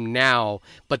need them now,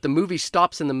 but the movie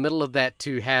stops in the middle of that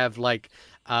to have like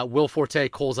Will Forte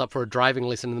calls up for a driving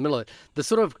lesson in the middle of it. The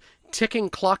sort of ticking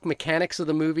clock mechanics of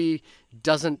the movie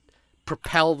doesn't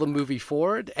propel the movie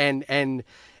forward, and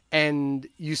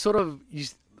you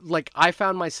I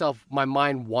found my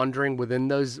mind wandering within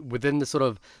the sort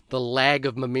of the lag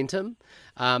of momentum,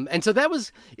 and so that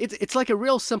was it's like a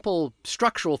real simple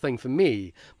structural thing for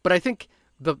me. But I think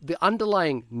the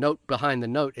underlying note behind the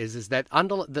note is that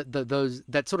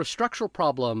that sort of structural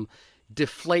problem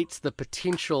deflates the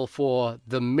potential for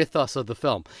the mythos of the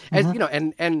film, as you know,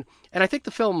 and I think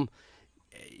the film,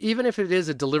 even if it is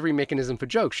a delivery mechanism for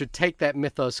jokes, should take that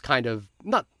mythos kind of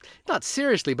not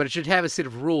seriously, but it should have a set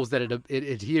of rules that it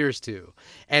adheres to,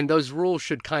 and those rules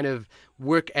should kind of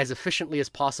work as efficiently as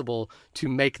possible to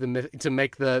make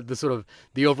the sort of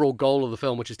the overall goal of the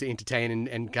film, which is to entertain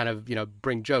and kind of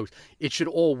bring jokes. It should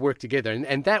all work together,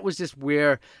 and that was just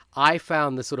where I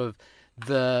found the sort of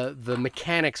the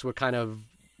mechanics were kind of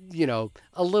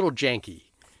a little janky.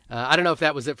 I don't know if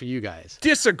that was it for you guys.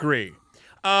 Disagree.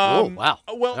 Oh, wow.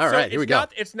 Well, all right, here we go.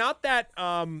 It's not that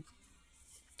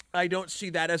I don't see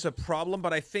that as a problem,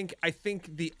 but I think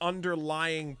the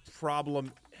underlying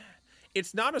problem,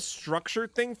 it's not a structure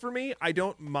thing for me. I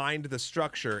don't mind the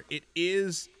structure. It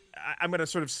is, I'm going to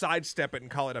sort of sidestep it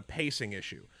and call it a pacing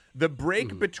issue. The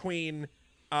break between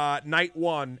night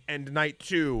 1 and night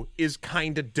 2 is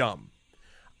kind of dumb.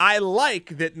 I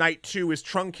like that night 2 is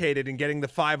truncated and getting the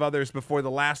 5 others before the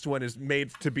last one is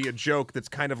made to be a joke that's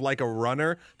kind of like a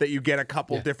runner, that you get a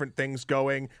couple different things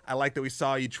going. I like that we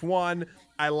saw each one.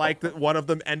 I like that one of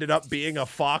them ended up being a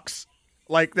fox.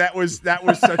 Like that was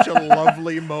such a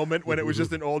lovely moment when it was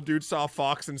just an old dude saw a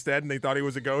fox instead and they thought he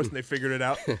was a ghost and they figured it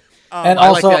out. And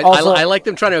I like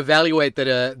them trying to evaluate that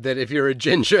if you're a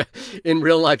ginger in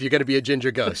real life, you're going to be a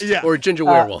ginger ghost or a ginger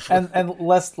werewolf. And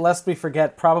lest we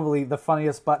forget, probably the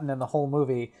funniest button in the whole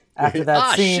movie. After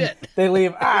that scene, shit. They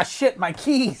leave. Shit, my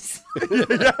keys.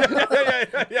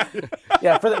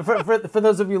 Yeah. For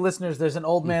those of you listeners, there's an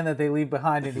old man that they leave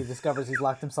behind, and he discovers he's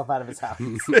locked himself out of his house.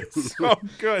 It's so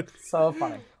good, so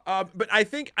funny. But I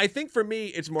think for me,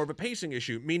 it's more of a pacing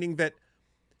issue, meaning that,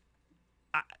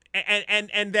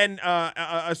 and then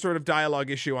a sort of dialogue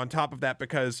issue on top of that,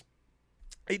 because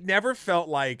it never felt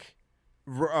like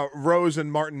Rose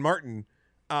and Martin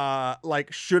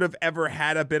should have ever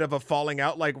had a bit of a falling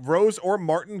out. Like Rose or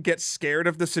Martin get scared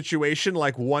of the situation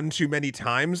like one too many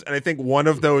times, and I think one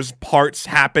of those parts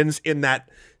happens in that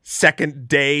second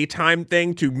day time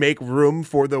thing to make room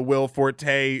for the Will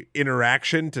Forte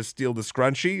interaction to steal the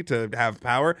scrunchie to have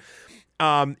power.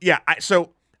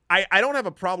 I don't have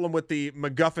a problem with the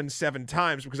MacGuffin 7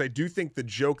 times, because I do think the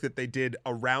joke that they did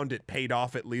around it paid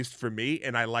off, at least for me,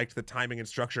 and I liked the timing and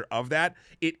structure of that.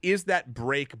 It is that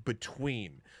break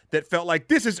between that felt like,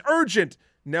 this is urgent.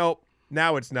 Nope,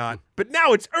 now it's not. But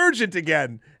now it's urgent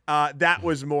again. That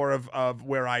was more of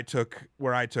where I took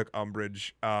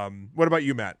umbrage. What about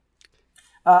you, Matt?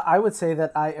 I would say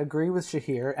that I agree with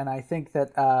Shahir, and I think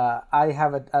that I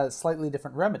have a slightly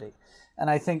different remedy. And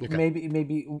I think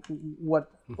maybe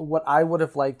what I would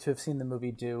have liked to have seen the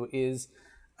movie do is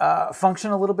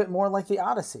function a little bit more like the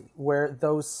Odyssey, where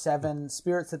those 7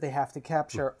 spirits that they have to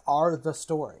capture are the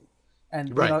story. And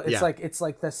you know, it's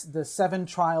like the 7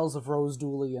 trials of Rose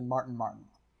Dooley and Martin Martin.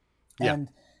 And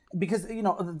because, you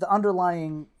know, the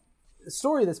underlying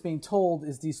story that's being told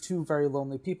is these 2 very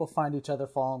lonely people find each other,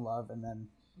 fall in love, and then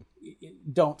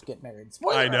don't get married.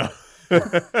 Spoiler! I know.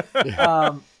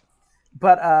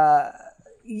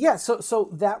 So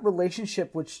that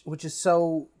relationship, which is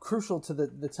so crucial to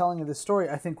the telling of the story,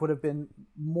 I think would have been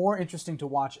more interesting to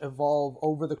watch evolve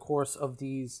over the course of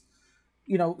these,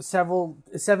 you know, 7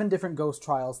 different ghost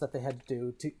trials that they had to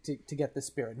do to get the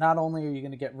spirit. Not only are you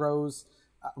going to get Rose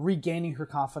regaining her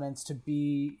confidence to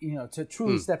be, you know, to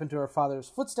truly step into her father's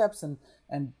footsteps and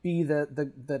be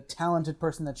the talented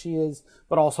person that she is,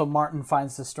 but also Martin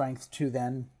finds the strength to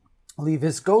then leave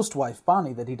his ghost wife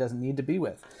Bonnie that he doesn't need to be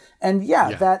with. And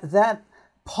that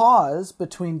pause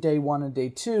between day 1 and day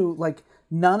 2, like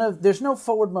there's no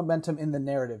forward momentum in the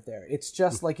narrative there. It's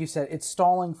just like you said, it's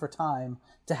stalling for time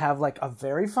to have like a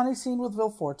very funny scene with Will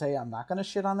Forte. I'm not going to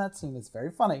shit on that scene. It's very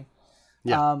funny.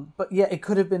 But it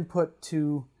could have been put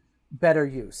to better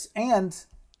use. And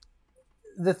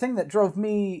the thing that drove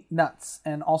me nuts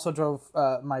and also drove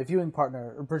my viewing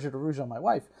partner, Bridget Arujo, my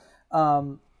wife,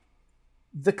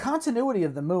 the continuity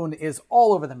of the moon is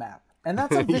all over the map. And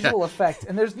that's a visual effect.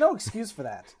 And there's no excuse for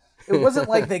that. It wasn't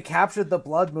like they captured the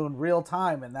blood moon real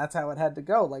time and that's how it had to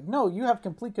go. Like, no, you have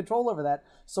complete control over that.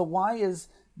 So why is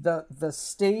the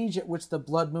stage at which the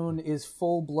blood moon is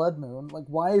full blood moon, like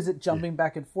why is it jumping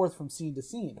back and forth from scene to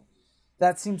scene?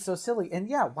 That seems so silly. And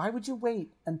why would you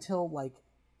wait until like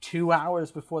 2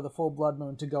 hours before the full blood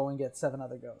moon to go and get 7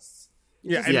 other ghosts?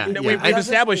 We've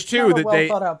established too that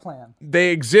well-thought-out plan.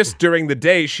 They exist during the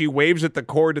day. She waves at the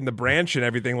cord and the branch and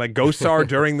everything like ghosts are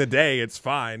during the day. It's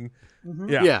fine.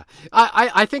 Mm-hmm.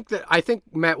 I think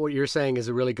Matt, what you're saying is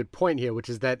a really good point here, which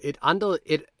is that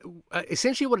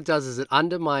essentially what it does is it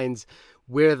undermines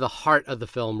where the heart of the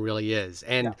film really is,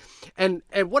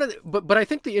 but I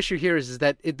think the issue here is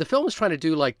that the film is trying to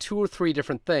do like 2 or 3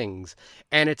 different things,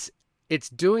 and it's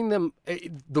doing them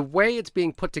the way it's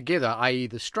being put together, i.e.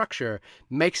 the structure,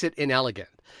 makes it inelegant.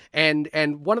 And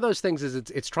one of those things is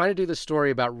it's trying to do this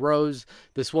story about Rose,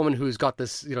 this woman who's got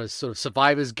this, you know, sort of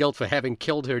survivor's guilt for having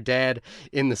killed her dad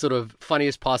in the sort of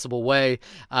funniest possible way,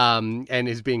 and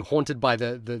is being haunted by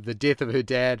the death of her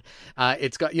dad.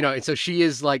 It's got, you know, and so she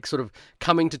is like sort of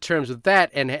coming to terms with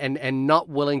that and not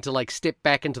willing to like step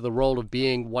back into the role of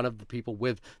being one of the people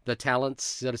with the talents,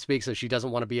 so to speak. So she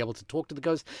doesn't want to be able to talk to the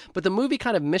ghost. But the movie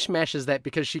kind of mishmashes that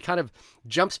because she kind of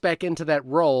jumps back into that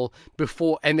role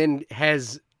before and then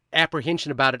has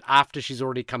apprehension about it after she's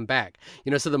already come back,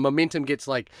 you know, so the momentum gets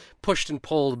like pushed and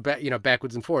pulled back, you know,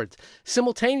 backwards and forwards.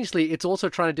 Simultaneously, it's also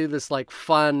trying to do this like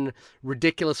fun,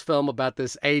 ridiculous film about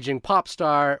this aging pop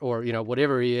star, or, you know,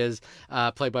 whatever he is,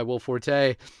 played by Will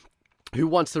Forte, who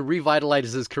wants to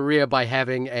revitalize his career by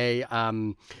having a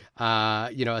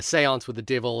seance with the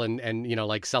devil and you know,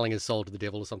 like selling his soul to the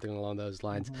devil or something along those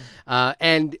lines.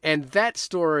 Mm-hmm. And that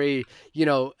story, you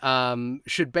know,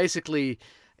 should basically,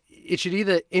 it should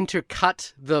either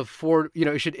intercut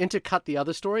it should intercut the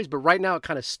other stories, but right now it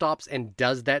kind of stops and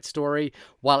does that story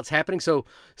while it's happening. So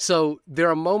there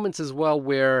are moments as well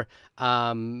where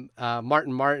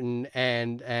Martin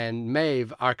and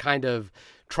Maeve are kind of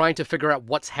trying to figure out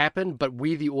what's happened, but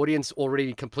we, the audience,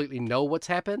 already completely know what's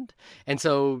happened. And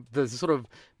so the sort of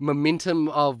momentum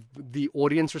of the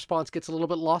audience response gets a little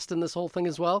bit lost in this whole thing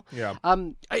as well. Yeah.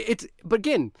 But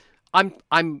again, I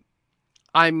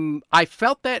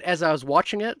felt that as I was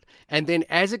watching it, and then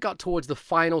as it got towards the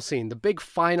final scene, the big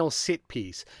final set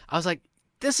piece, I was like,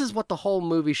 this is what the whole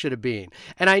movie should have been.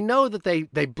 And I know that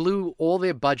they blew all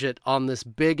their budget on this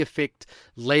big effect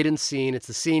laden scene. It's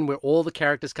the scene where all the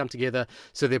characters come together.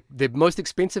 So their most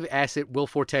expensive asset, Will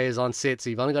Forte, is on set.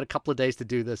 So you've only got a couple of days to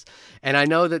do this. And I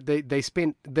know that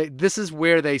this is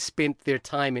where they spent their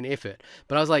time and effort.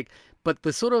 But I was like, but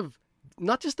the sort of,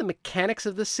 not just the mechanics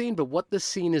of this scene, but what this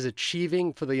scene is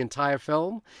achieving for the entire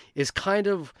film is kind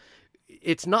of,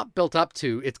 it's not built up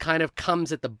to, it kind of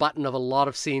comes at the button of a lot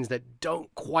of scenes that don't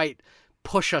quite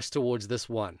push us towards this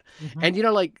one. Mm-hmm. And, you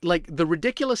know, like the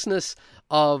ridiculousness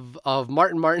of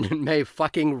Martin and Maeve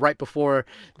fucking right before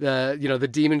the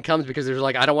demon comes, because they're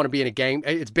like, I don't want to be in a gang.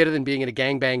 It's better than being in a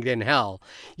gangbang than hell.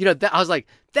 You know, I was like,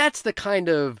 that's the kind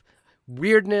of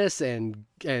weirdness and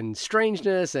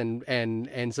strangeness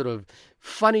and sort of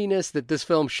funniness that this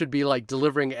film should be like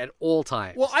delivering at all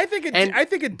times. Well, I think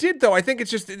it did though. I think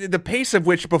it's just the pace of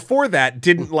which before that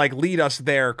didn't like lead us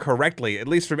there correctly. At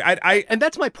least for me, and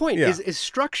that's my point. Yeah. Is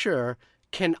structure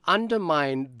can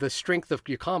undermine the strength of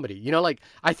your comedy. You know, like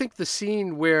I think the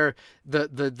scene where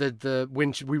the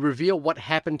when we reveal what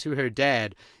happened to her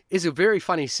dad is a very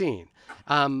funny scene.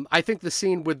 I think the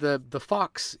scene with the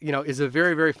fox, you know, is a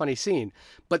very, very funny scene.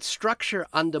 But structure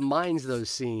undermines those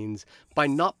scenes by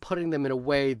not putting them in a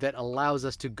way that allows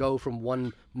us to go from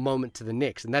one moment to the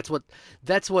next. And that's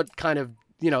what kind of,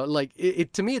 you know, like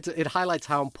it to me, it highlights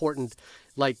how important,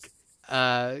 like,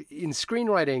 in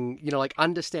screenwriting, you know, like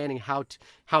understanding how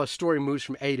a story moves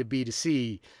from A to B to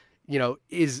C, you know,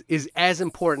 is as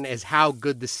important as how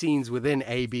good the scenes within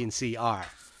A, B, and C are.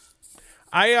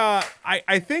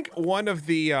 I think one of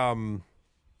the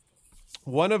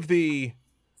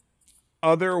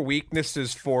other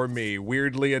weaknesses for me,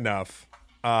 weirdly enough,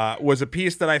 was a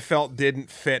piece that I felt didn't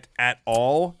fit at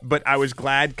all, but I was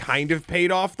glad kind of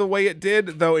paid off the way it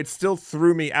did, though it still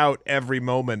threw me out every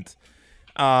moment.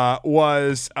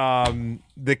 Was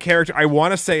the character, I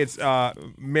want to say it's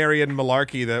Marion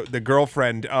Malarkey, the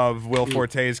girlfriend of Will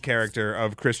Forte's character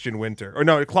of Christian Winter. Or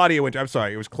no, Claudia Winter. I'm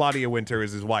sorry, it was Claudia Winter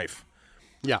is his wife.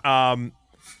 Yeah.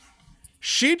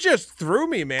 She just threw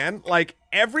me, man. Like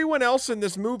everyone else in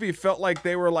this movie felt like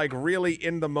they were like really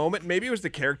in the moment. Maybe it was the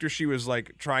character she was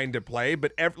like trying to play,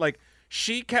 but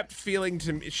she kept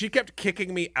she kept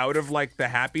kicking me out of like the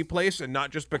happy place, and not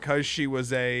just because she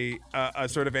was a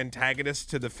sort of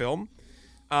antagonist to the film.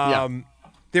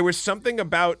 There was something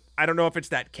about, I don't know if it's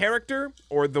that character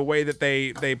or the way that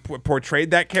they portrayed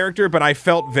that character, but I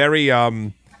felt very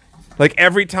like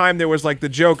every time there was like the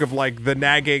joke of like the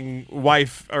nagging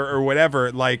wife or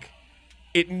whatever, like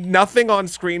nothing on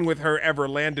screen with her ever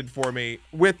landed for me,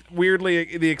 with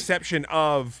weirdly the exception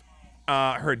of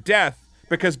her death,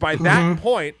 because by that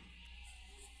point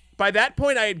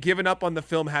I had given up on the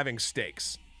film having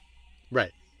stakes.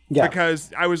 Right. Yeah. Because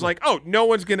I was like, oh, no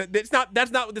one's gonna. That's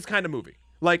not this kind of movie.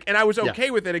 Like, and I was okay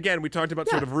with it. Again, we talked about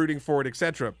sort of rooting for it,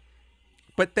 etc.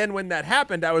 But then when that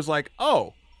happened, I was like,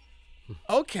 oh.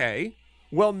 Okay,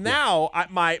 well now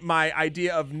my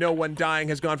idea of no one dying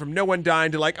has gone from no one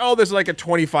dying to like, oh, there's like a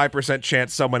 25%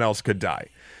 chance someone else could die.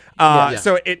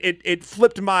 So it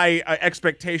flipped my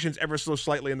expectations ever so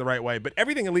slightly in the right way. But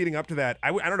everything leading up to that,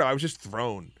 I don't know, I was just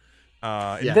thrown.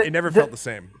 It never felt the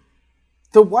same.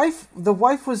 The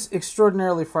wife was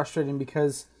extraordinarily frustrating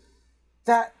because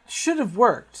that should have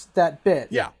worked, that bit.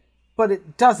 Yeah. But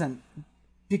it doesn't,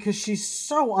 because she's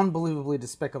so unbelievably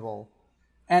despicable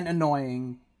and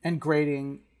annoying and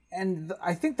grating. And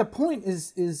I think the point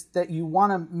is that you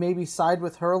want to maybe side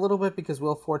with her a little bit because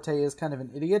Will Forte is kind of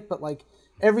an idiot. But like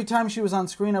every time she was on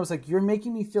screen, I was like, you're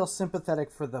making me feel sympathetic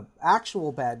for the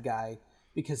actual bad guy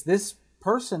because this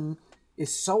person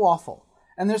is so awful.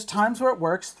 And there's times where it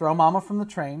works. Throw Mama from the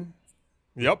train.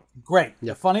 Yep. Great.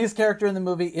 Yep. The funniest character in the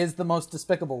movie is the most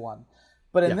despicable one.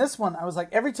 But in this one, I was like,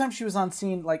 every time she was on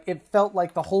scene, like it felt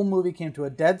like the whole movie came to a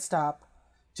dead stop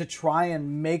to try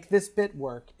and make this bit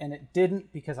work, and it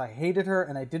didn't because I hated her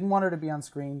and I didn't want her to be on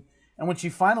screen. And when she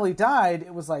finally died,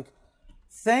 it was like,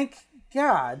 thank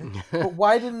God, but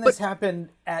why didn't this happen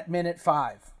at minute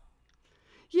 5?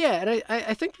 Yeah, and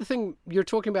I think the thing you're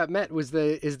talking about, Matt, was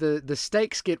the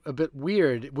stakes get a bit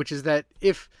weird, which is that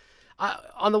if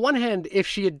on the one hand, if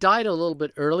she had died a little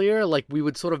bit earlier, like we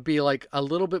would sort of be like a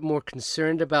little bit more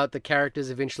concerned about the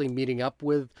characters eventually meeting up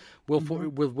with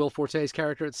Will Forte's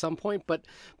character at some point. But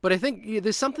I think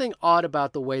there's something odd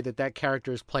about the way that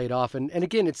character is played off, and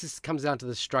again, it just comes down to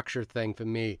the structure thing for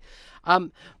me.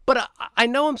 But I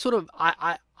know I'm sort of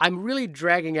I'm really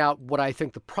dragging out what I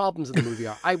think the problems of the movie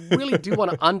are. I really do want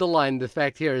to underline the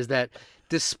fact here is that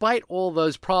despite all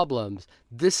those problems,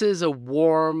 this is a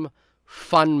warm,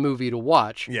 fun movie to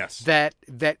watch. Yes. That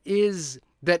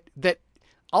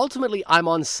ultimately I'm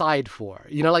on side for.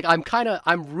 You know, like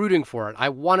I'm rooting for it. I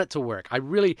want it to work.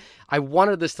 I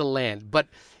wanted this to land. But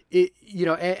it, you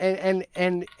know,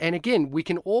 and again, we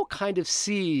can all kind of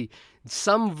see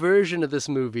some version of this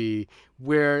movie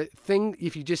where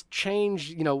if you just change,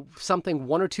 you know, something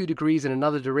 1 or 2 degrees in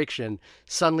another direction,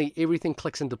 suddenly everything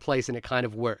clicks into place and it kind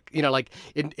of works. You know, like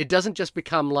it doesn't just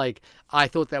become like, I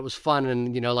thought that was fun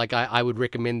and, you know, like I would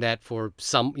recommend that for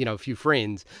some, you know, a few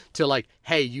friends, to like,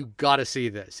 hey, you gotta see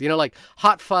this. You know, like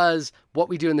Hot Fuzz, What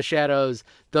We Do in the Shadows,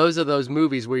 those are those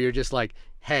movies where you're just like,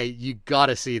 hey, you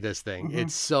gotta see this thing. Mm-hmm.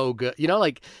 It's so good. You know,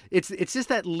 like it's just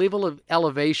that level of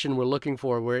elevation we're looking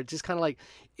for, where it just kind of like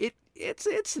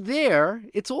it's there.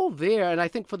 It's all there. And I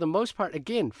think for the most part,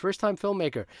 again, first-time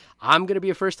filmmaker. I'm going to be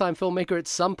a first-time filmmaker at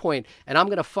some point, and I'm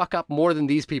going to fuck up more than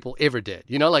these people ever did.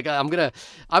 You know, like I'm going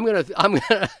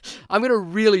to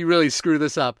really, really screw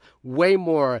this up way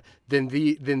more than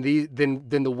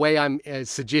the way I'm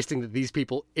suggesting that these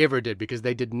people ever did, because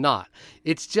they did not.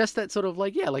 It's just that sort of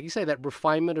like, yeah, like you say, that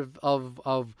refinement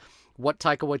of what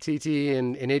Taika Waititi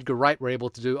and Edgar Wright were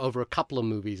able to do over a couple of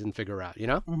movies and figure out, you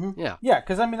know? Mm-hmm. Yeah. Yeah,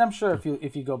 because I mean, I'm sure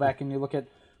if you go back and you look at,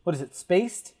 what is it,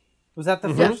 Spaced? Was that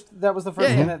the first? That was the first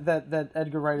thing that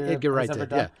Edgar Wright has ever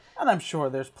done. Yeah. And I'm sure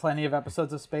there's plenty of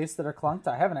episodes of Spaced that are clunked.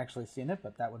 I haven't actually seen it,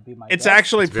 but that would be my It's guess.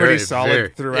 actually pretty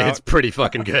solid throughout. It's pretty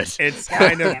fucking good. It's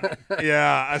kind of,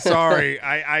 yeah, sorry.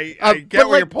 I get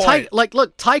what your point.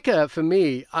 Look, Taika, for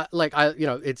me,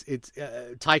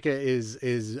 Taika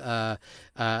is a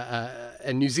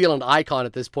New Zealand icon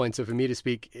at this point, so for me to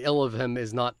speak ill of him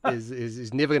is never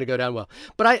going to go down well.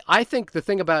 But I think the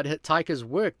thing about Taika's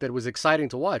work that was exciting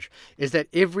to watch is that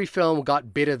every film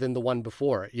got better than the one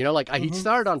before it. You know, like he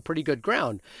started on pretty good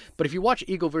ground, but if you watch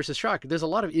Eagle versus Shark, there's a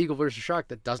lot of Eagle versus Shark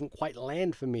that doesn't quite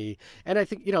land for me. And I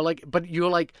think, you know, like, but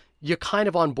you're kind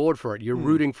of on board for it. You're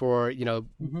rooting for, you know,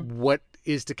 what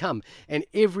is to come. And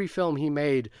every film he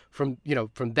made from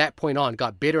that point on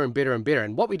got better and better and better.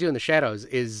 And What We Do in the Shadows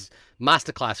is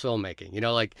masterclass filmmaking, you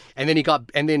know, like, and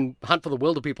then Hunt for the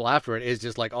Wilder People after it is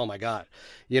just like, oh my God,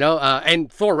 you know,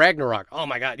 and Thor Ragnarok, oh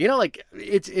my God, you know, like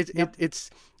it's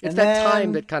that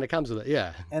time that kind of comes with it.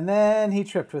 Yeah. And then he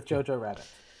tripped with Jojo Rabbit.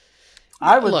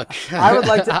 I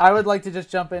would like to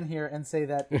just jump in here and say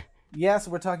that, yes,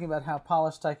 we're talking about how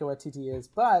polished Taika Waititi is,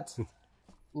 but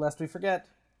lest we forget,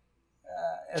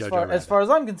 as far as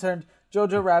I'm concerned,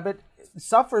 Jojo Rabbit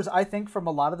suffers, I think, from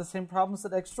a lot of the same problems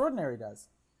that Extraordinary does,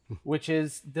 which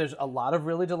is there's a lot of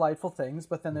really delightful things,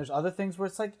 but then there's other things where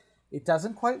it's like it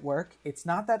doesn't quite work. It's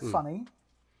not that funny,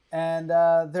 and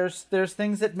there's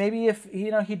things that maybe if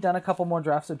he'd done a couple more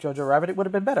drafts of Jojo Rabbit, it would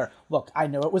have been better. Look, I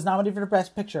know it was nominated for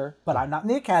Best Picture, but I'm not in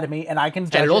the Academy, and I can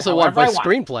judge and it also won Best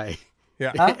Screenplay.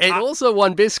 Yeah, it also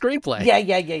won Best Screenplay.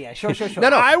 Yeah. Sure.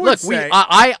 No. I would say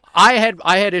I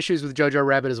had issues with Jojo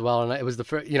Rabbit as well, and it was the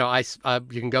first. You know,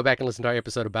 you can go back and listen to our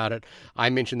episode about it. I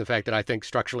mentioned the fact that I think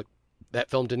structurally that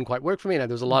film didn't quite work for me, and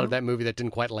there was a lot of that movie that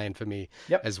didn't quite land for me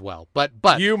as well. But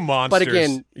you monsters, but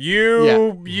again,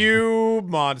 you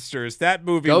monsters, that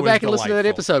movie. Go was back and delightful. listen to that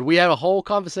episode. We had a whole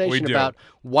conversation about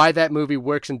why that movie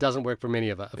works and doesn't work for many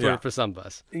of us, for some of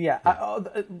us. Yeah,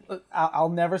 I'll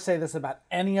never say this about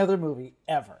any other movie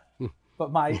ever.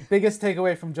 But my biggest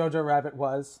takeaway from Jojo Rabbit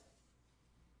was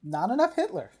not enough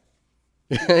Hitler.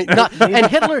 And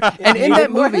Hitler, and in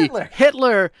that movie,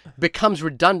 Hitler becomes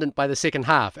redundant by the second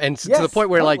half, and to the point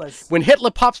where, like, when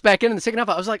Hitler pops back in the second half,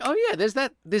 I was like, oh yeah,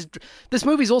 this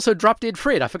movie's also Drop Dead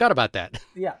Fred. I forgot about that.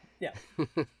 Yeah.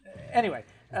 Anyway.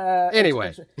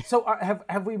 So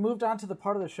have we moved on to the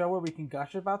part of the show where we can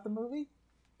gush about the movie?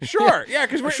 Sure, yeah,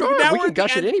 because we can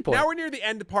gush at any point. Now we're near the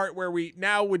end part where we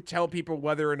now would tell people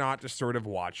whether or not to sort of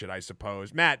watch it, I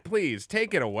suppose. Matt, please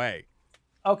take it away.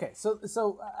 Okay,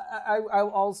 so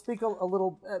I'll speak a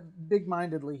little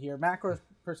big-mindedly here, macro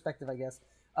perspective, I guess.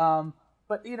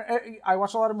 But I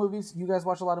watch a lot of movies. You guys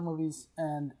watch a lot of movies,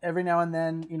 and every now and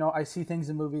then, I see things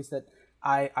in movies that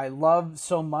I love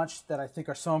so much that I think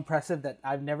are so impressive that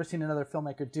I've never seen another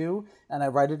filmmaker do, and I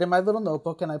write it in my little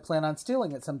notebook, and I plan on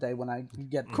stealing it someday when I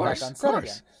get back on set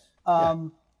again.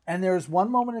 And there's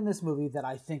one moment in this movie that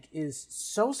I think is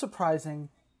so surprising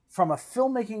from a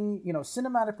filmmaking,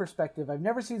 cinematic perspective. I've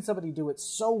never seen somebody do it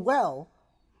so well,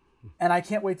 and I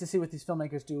can't wait to see what these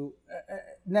filmmakers do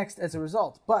next as a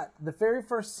result. But the very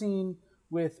first scene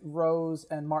with Rose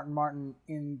and Martin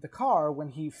in the car when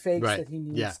he fakes that he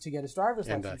needs to get his driver's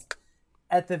license.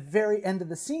 At the very end of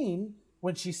the scene,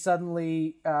 when she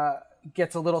suddenly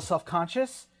gets a little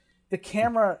self-conscious, the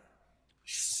camera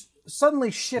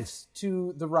suddenly shifts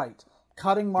to the right,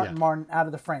 cutting Martin out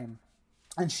of the frame.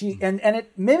 And she and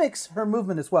it mimics her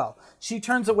movement as well. She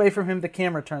turns away from him, the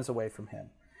camera turns away from him.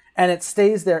 And it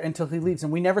stays there until he leaves.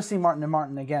 And we never see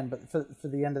Martin again, but for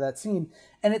the end of that scene.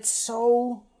 And it's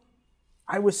so...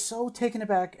 I was so taken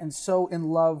aback and so in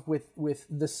love with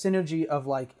the synergy of,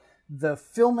 like, the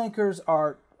filmmakers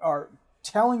are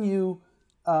telling you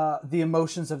the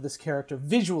emotions of this character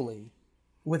visually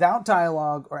without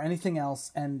dialogue or anything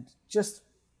else, and just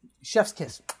chef's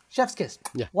kiss.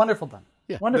 Yeah. Wonderful done.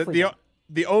 Yeah. Wonderfully done.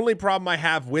 The only problem I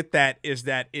have with that is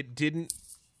that it didn't,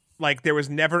 like, there was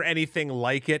never anything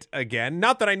like it again.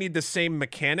 Not that I need the same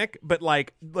mechanic, but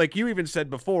like you even said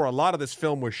before, a lot of this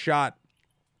film was shot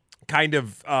kind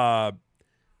of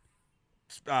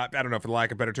I don't know, for the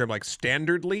lack of a better term, like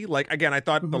standardly. Like, again, I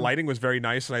thought the lighting was very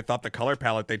nice, and I thought the color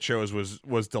palette they chose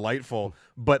was delightful.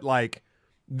 But like,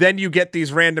 then you get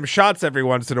these random shots every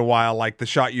once in a while, like the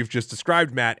shot you've just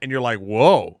described, Matt, and you're like,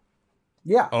 whoa,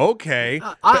 Yeah. okay.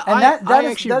 I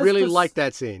actually really liked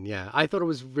that scene. Yeah, I thought it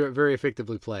was very, very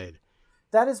effectively played.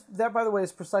 That, by the way,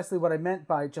 is precisely what I meant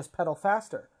by just pedal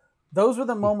faster. Those were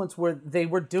the moments where they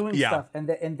were doing stuff and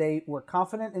they were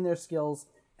confident in their skills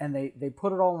and they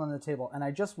put it all on the table. And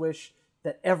I just wish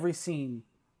that every scene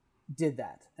did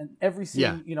that. And every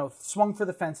scene, swung for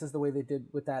the fences the way they did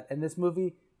with that. And this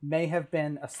movie may have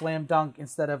been a slam dunk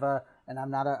instead of and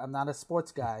I'm not a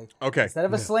sports guy. Okay. Instead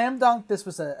of a slam dunk, this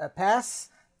was a pass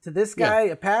to this guy,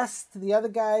 a pass to the other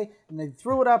guy, and they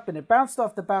threw it up and it bounced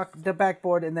off the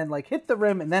backboard and then like hit the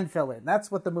rim and then fell in. That's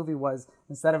what the movie was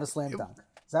instead of a slam dunk.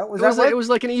 It was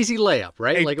like an easy layup,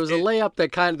 right? It was a layup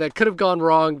that could have gone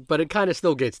wrong, but it kind of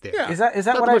still gets there. Yeah. Is that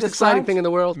not what the I most described? exciting thing in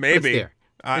the world? Maybe.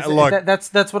 Look,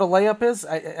 that's what a layup is.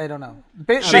 I don't know.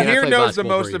 Shahir knows the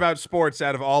most about sports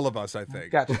out of all of us, I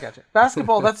think. Gotcha.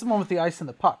 Basketball. That's the one with the ice and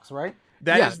the pucks, right?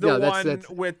 That is the one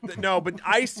with but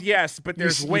ice, yes, but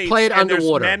there's weights. You play it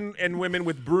underwater. There's men and women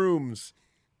with brooms.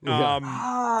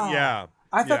 Yeah.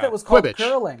 I thought that was called Quibbitch.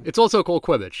 curling. It's also called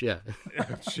Quibbitch, yeah.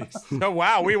 Jeez. Oh,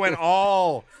 wow, we went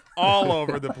all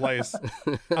over the place.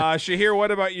 Shahir,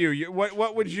 what about you?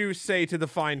 What would you say to the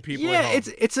fine people? Yeah, at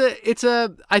home? it's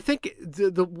a. I think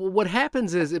what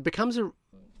happens is it becomes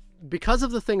because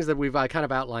of the things that we've kind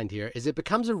of outlined here, is it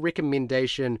becomes a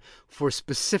recommendation for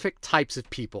specific types of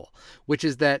people, which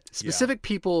is that specific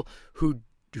people who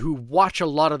watch a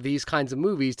lot of these kinds of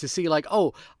movies to see like,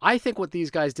 oh, I think what these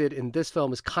guys did in this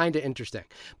film is kind of interesting.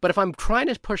 But if I'm trying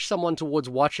to push someone towards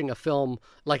watching a film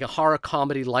like a horror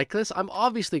comedy like this, I'm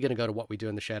obviously going to go to What We Do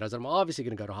in the Shadows. I'm obviously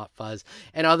going to go to Hot Fuzz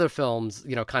and other films,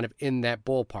 kind of in that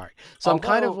ballpark. So I'm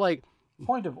kind of like...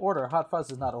 Point of order, Hot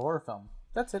Fuzz is not a horror film.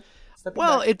 That's it.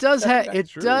 Well, it does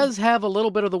have a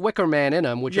little bit of the Wicker Man in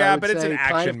him, which I would it's say an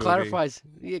action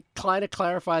kind of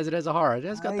clarifies it as a horror. It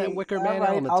has got that Wicker Man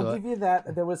element to it. I'll give you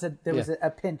that. There was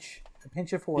a pinch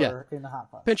of horror in the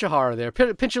Hot Fuzz. Pinch of horror there.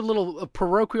 Pinch of little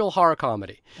parochial horror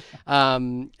comedy.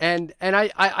 And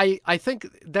I think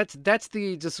that's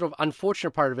the just sort of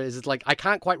unfortunate part of it is it's like I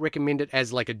can't quite recommend it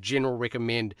as like a general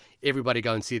recommend everybody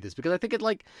go and see this because I think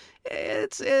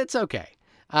it's okay.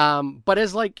 But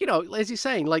as as you're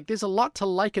saying, like there's a lot to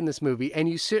like in this movie, and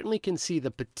you certainly can see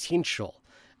the potential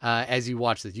as you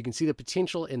watch this. You can see the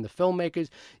potential in the filmmakers.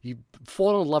 You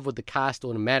fall in love with the cast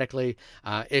automatically.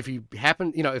 If you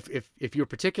happen, if your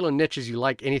particular niche is you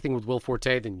like anything with Will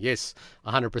Forte, then yes,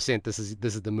 100%, this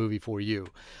is the movie for you.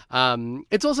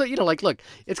 It's also, look,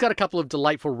 it's got a couple of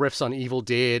delightful riffs on Evil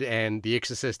Dead and The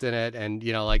Exorcist in it, and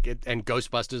and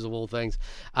Ghostbusters of all things.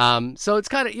 So it's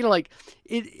kind of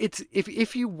it's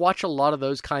if you watch a lot of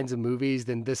those kinds of movies,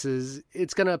 then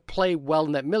it's going to play well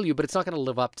in that milieu, but it's not going to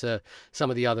live up to some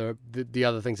of the other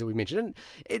things that we mentioned.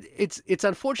 And it's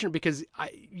unfortunate because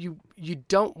you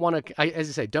don't want to, as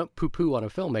you say, don't poo-poo on a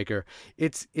filmmaker.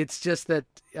 It's just that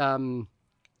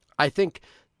I think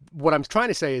what I'm trying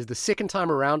to say is the second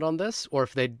time around on this, or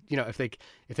if they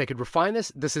could refine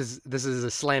this, this is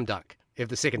a slam dunk if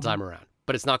the second time around,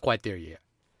 but it's not quite there yet.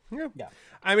 Yeah.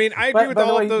 I mean, I agree with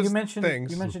all of those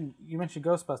things. You mentioned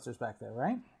Ghostbusters back there,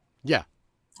 right? Yeah.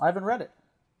 I haven't read it.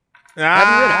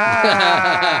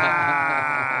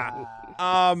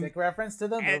 Sick reference to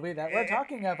the movie that we're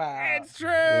talking about. It's true.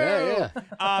 Yeah.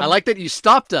 I like that you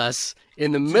stopped us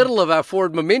in the middle of our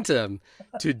forward momentum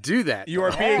to do that. You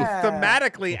are being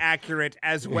thematically accurate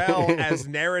as well as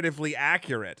narratively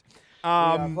accurate. We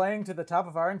are playing to the top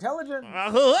of our intelligence.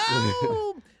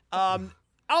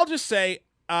 I'll just say,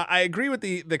 I agree with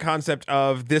the concept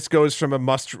of this goes from a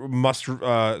must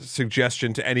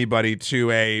suggestion to anybody to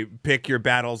a pick your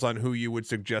battles on who you would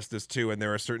suggest this to, and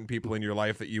there are certain people in your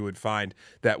life that you would find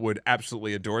that would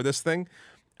absolutely adore this thing.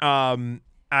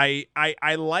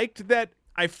 I liked that.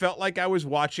 I felt like I was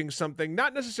watching something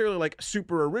not necessarily like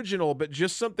super original, but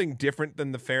just something different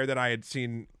than the fare that I had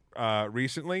seen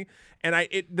recently. And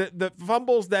the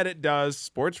fumbles that it does,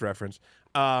 sports reference,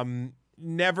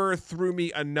 never threw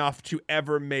me enough to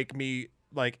ever make me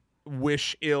like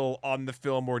wish ill on the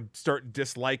film or start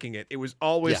disliking it. It was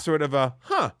always sort of a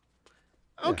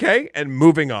okay, and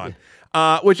moving on,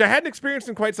 which I hadn't experienced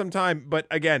in quite some time. But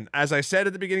again, as I said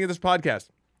at the beginning of this podcast,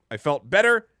 I felt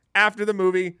better after the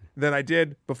movie than I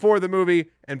did before the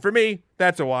movie, and for me,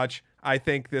 that's a watch. I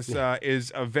think this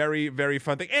is a very, very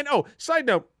fun thing. And side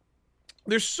note,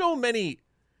 there's so many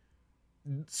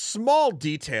small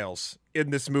details in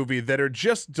this movie that are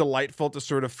just delightful to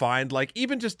sort of find, like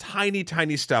even just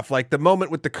tiny stuff, like the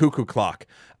moment with the cuckoo clock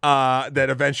that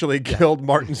eventually killed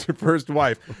Martin's first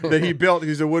wife that he built.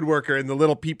 He's a woodworker, and the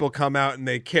little people come out and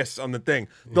they kiss on the thing.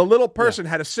 The little person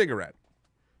had a cigarette.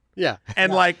 Yeah.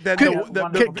 And like then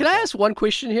Can I ask one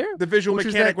question here? the visual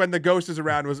mechanic when the ghost is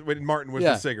around was when Martin was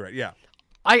Yeah. the cigarette. Yeah.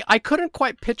 I couldn't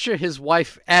quite picture his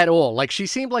wife at all. Like, she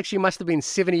seemed like she must have been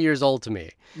 70 years old to me.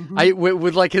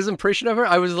 With like his impression of her,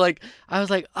 I was like,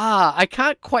 I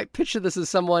can't quite picture this as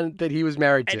someone that he was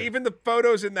married to. And even the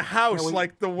photos in the house,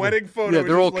 like the wedding photo, Yeah,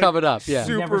 they're is all just, covered up, yeah.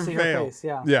 super You never see her veiled. face,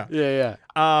 yeah. Yeah. Yeah.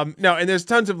 No, and there's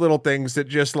tons of little things that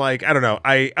just like, I don't know.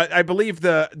 I believe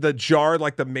the jar,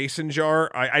 like the mason jar,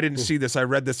 I didn't see this. I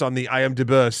read this on the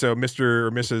IMDb, so Mr.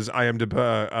 or Mrs.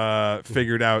 IMDb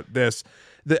figured out this.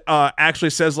 That actually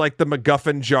says like the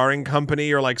MacGuffin Jarring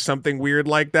Company or like something weird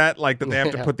like that, like that they have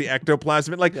to put the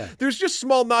ectoplasm in. Like there's just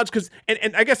small nods because,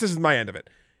 and I guess this is my end of it.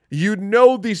 You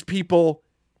know, these people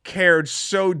cared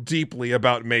so deeply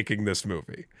about making this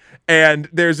movie. And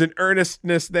there's an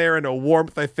earnestness there and a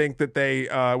warmth, I think, that they,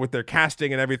 with their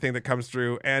casting and everything that comes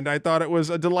through. And I thought it was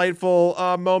a delightful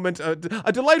moment, a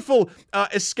delightful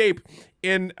escape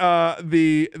in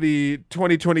the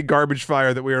 2020 garbage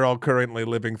fire that we are all currently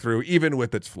living through, even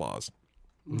with its flaws.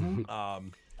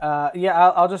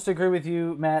 Yeah, I'll just agree with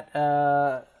you, Matt.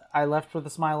 I left with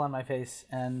a smile on my face,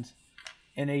 and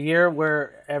in a year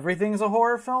where everything's a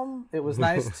horror film, it was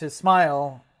nice to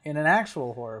smile in an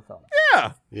actual horror film.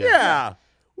 Yeah.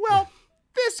 Well,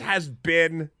 this has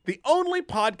been the only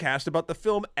podcast about the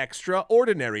film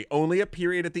Extraordinary. Only a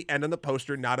period at the end on the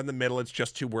poster, not in the middle. It's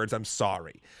just 2 words. I'm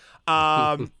sorry.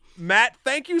 Matt,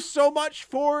 thank you so much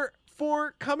for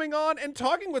coming on and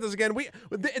talking with us again.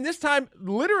 And this time,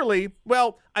 literally,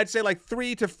 well, I'd say like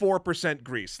 3 to 4%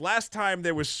 grease. Last time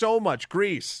there was so much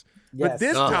grease. But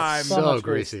this time, so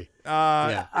greasy.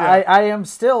 I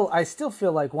still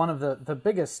feel like one of the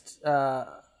biggest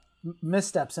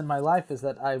missteps in my life is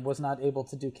that I was not able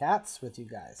to do Cats with you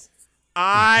guys.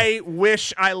 I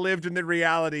wish I lived in the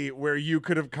reality where you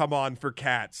could have come on for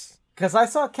Cats. Because I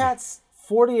saw Cats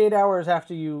 48 hours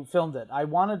after you filmed it. I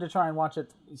wanted to try and watch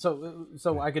it so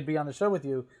I could be on the show with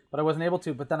you, but I wasn't able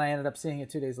to. But then I ended up seeing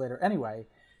it 2 days later anyway.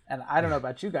 And I don't know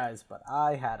about you guys, but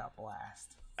I had a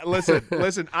blast.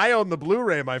 Listen, I own the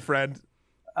Blu-ray, my friend.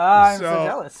 I'm so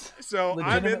jealous. So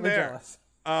I'm in there.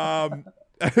 Jealous.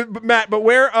 Matt, but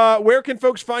where can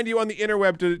folks find you on the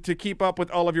interweb to keep up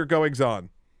with all of your goings on?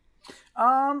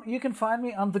 You can find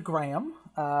me on the Gram.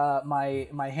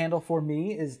 My handle for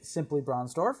me is simply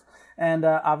Bronsdorf. And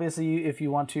obviously, if you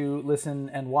want to listen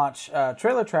and watch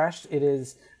Trailer Trash, it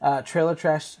is Trailer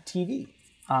Trash TV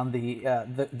on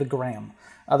the Gram.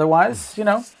 Otherwise,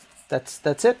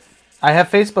 that's it. I have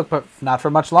Facebook, but not for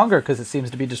much longer because it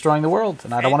seems to be destroying the world,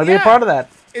 and I don't want to be a part of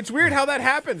that. It's weird how that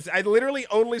happens. I literally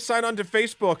only sign on to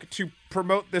Facebook to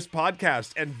promote this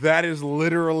podcast, and that is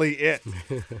literally it.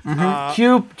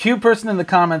 Cue person in the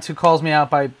comments who calls me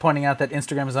out by pointing out that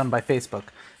Instagram is owned by Facebook.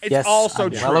 It's also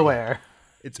I'm true. well aware.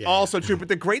 It's also true. But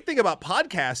the great thing about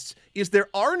podcasts is there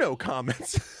are no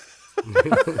comments.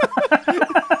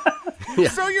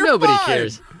 So you're Nobody fine.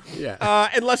 cares. Yeah.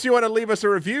 Unless you want to leave us a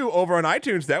review over on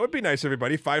iTunes, that would be nice,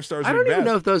 everybody. 5 stars. I don't even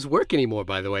know if those work anymore,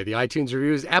 by the way, the iTunes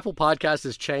reviews. Apple Podcast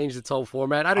has changed its whole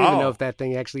format. I don't even know if that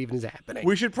thing actually even is happening.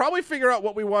 We should probably figure out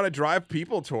what we want to drive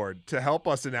people toward to help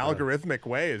us in algorithmic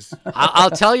ways.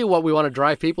 I'll tell you what we want to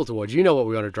drive people towards. You know what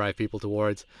we want to drive people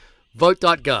towards.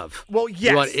 Vote.gov. Well,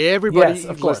 yes. We want everybody Yes,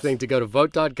 of course. listening to go to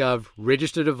vote.gov,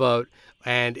 register to vote.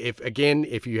 And if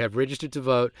you have registered to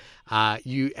vote,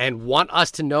 and want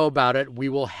us to know about it, we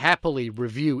will happily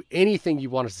review anything you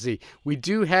want us to see. We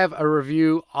do have a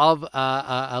review of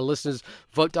a listener's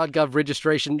vote.gov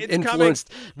registration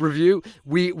influenced review.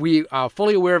 We are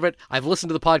fully aware of it. I've listened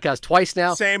to the podcast twice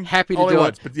now. Same. Happy to Only do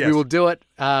once, it. but yes. We will do it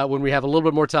when we have a little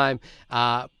bit more time.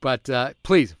 But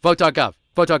please, vote.gov.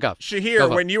 Vote.gov. Shahir,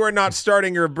 when you are not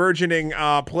starting your burgeoning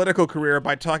political career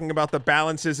by talking about the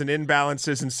balances and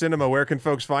imbalances in cinema, where can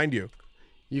folks find you?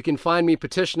 You can find me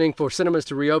petitioning for cinemas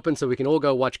to reopen so we can all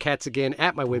go watch Cats again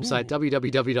at my website,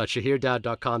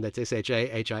 www.shahirdaud.com. That's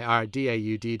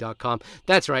SHAHIRDAUD.com.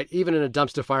 That's right. Even in a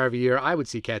dumpster fire of a year, I would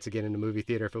see Cats again in a movie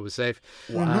theater if it was safe.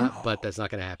 Wow. But that's not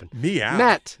going to happen. Meow.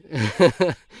 Matt,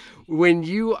 when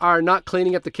you are not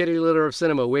cleaning up the kitty litter of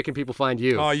cinema, where can people find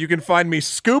you? You can find me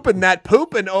scooping that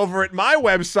pooping over at my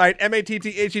website,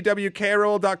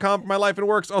 matthewkrol.com for my life and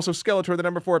works. Also, Skeletor, the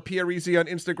number 4, Pierisi on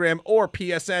Instagram or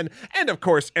PSN. And, of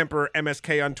course, course, Emperor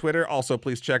MSK on Twitter. Also,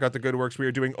 please check out the good works we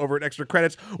are doing over at Extra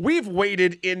Credits. We've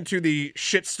waded into the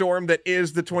shitstorm that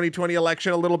is the 2020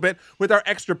 election a little bit with our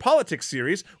Extra Politics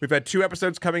series. We've had 2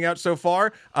 episodes coming out so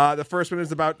far. The first one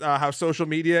is about how social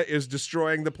media is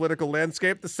destroying the political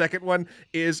landscape. The second one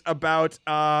is about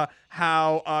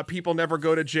how people never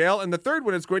go to jail. And the third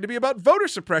one is going to be about voter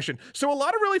suppression. So a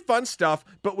lot of really fun stuff,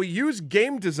 but we use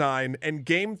game design and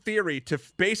game theory to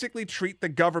basically treat the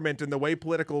government and the way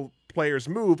political players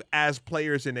move as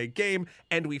players in a game,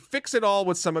 and we fix it all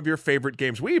with some of your favorite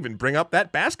games. We even bring up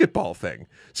that basketball thing.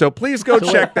 So please go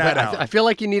check that out. I feel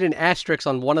like you need an asterisk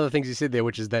on one of the things you said there,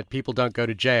 which is that people don't go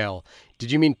to jail.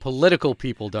 Did you mean political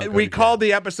people don't go to jail? We called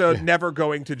the episode Never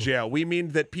Going to Jail. We mean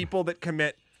that people that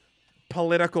commit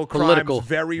political crimes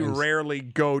very rarely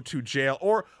go to jail,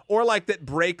 or like that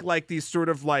break like these sort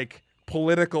of like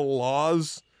political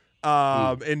laws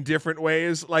in different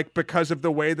ways, like because of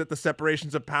the way that the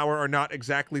separations of power are not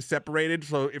exactly separated.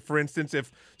 So if, for instance,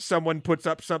 if someone puts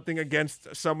up something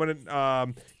against someone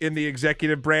in the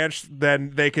executive branch,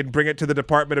 then they can bring it to the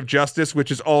Department of Justice,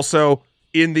 which is also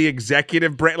in the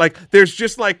executive branch. Like there's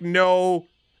just like no...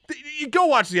 You go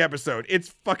watch the episode. It's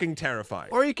fucking terrifying.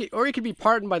 Or you could be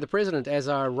pardoned by the president, as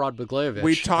our Rod Blagojevich.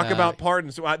 We talk about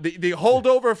pardons. The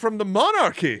holdover from the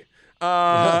monarchy.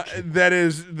 That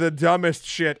is the dumbest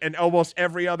shit, and almost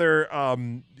every other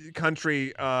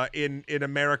country in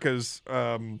America's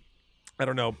I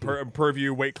don't know,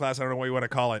 purview, weight class, I don't know what you want to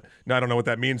call it. No, I don't know what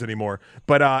that means anymore.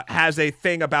 But has a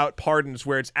thing about pardons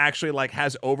where it's actually like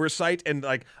has oversight, and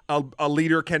like a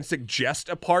leader can suggest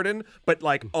a pardon, but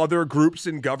like other groups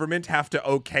in government have to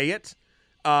okay it.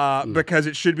 Because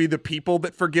it should be the people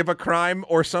that forgive a crime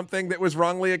or something that was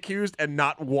wrongly accused, and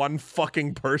not one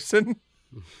fucking person.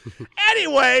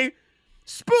 Anyway,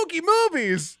 spooky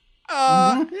movies.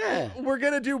 We're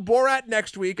gonna do Borat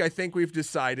next week. I think we've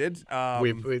decided.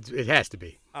 It has to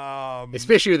be,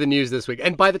 especially with the news this week.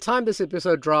 And by the time this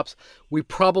episode drops, we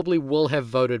probably will have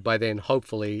voted by then.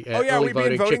 Hopefully. We've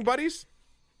been voting buddies.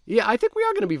 Yeah, I think we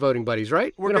are going to be voting buddies,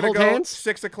 right? We're going to hold go hands.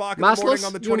 6 o'clock in the morning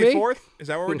on the 24th. Is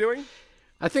that what we're doing?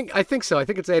 I think so. I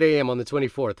think it's 8 a.m. on the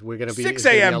 24th. We're going to be 6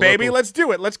 a.m. baby. Let's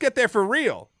do it. Let's get there for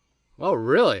real. Oh,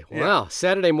 really? Yeah. Wow.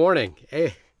 Saturday morning.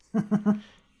 Hey.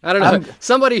 I don't know.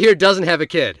 Somebody here doesn't have a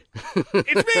kid.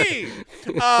 It's me.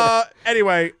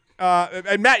 Anyway,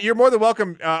 and Matt, you're more than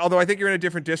welcome. Although I think you're in a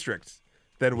different district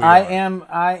than we are. I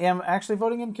am actually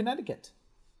voting in Connecticut.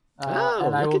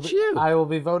 Look at you. I will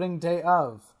be voting day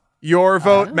of. Your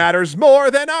vote matters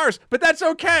more than ours, but that's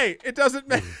okay. It doesn't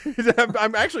matter.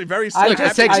 I'm actually very sad.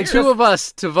 It takes two of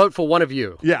us to vote for one of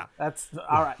you. Yeah. That's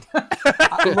all right.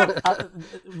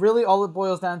 Really, all it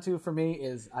boils down to for me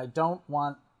is I don't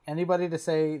want anybody to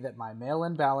say that my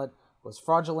mail-in ballot was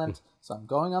fraudulent, so I'm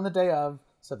going on the day of,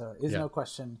 so there is no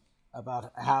question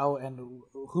about how and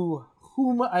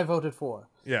whom I voted for.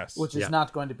 Yes. Which is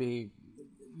not going to be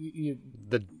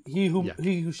he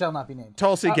who shall not be named.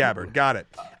 Tulsi Gabbard. Got it.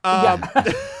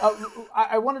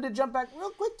 I wanted to jump back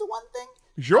real quick to one thing.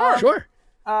 Sure.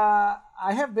 I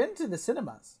have been to the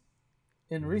cinemas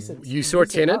in recent. You saw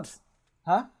Tenet? Months.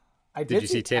 Huh? I did. You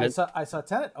see Tenet? I saw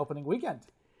Tenet opening weekend.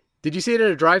 Did you see it at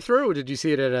a drive-through, or did you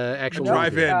see it at an actual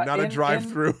drive-in, not a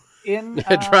drive-through?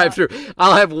 A drive-through.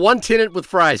 I'll have one Tenet with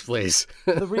fries, please.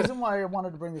 The reason why I wanted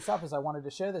to bring this up is I wanted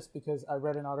to share this because I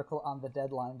read an article on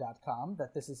thedeadline.com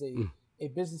that this is a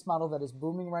business model that is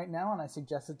booming right now, and I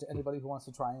suggested to anybody who wants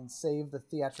to try and save the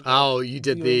theatrical. Oh, you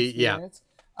did experience.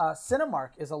 Cinemark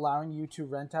is allowing you to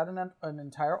rent out an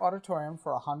entire auditorium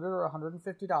for $100 or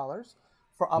 $150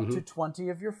 for up to 20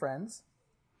 of your friends,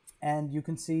 and you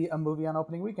can see a movie on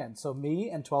opening weekend. So me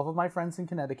and 12 of my friends in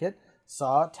Connecticut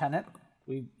saw Tenet.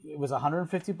 It was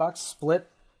 $150 split,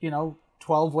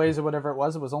 12 ways or whatever it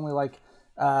was. It was only like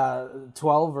 $12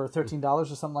 or $13 or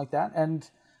something like that, and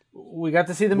we got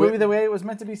to see the movie the way it was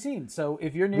meant to be seen. So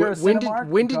if you're near a Cinemark,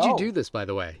 when did you do this? By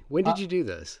the way, when did you do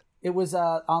this? It was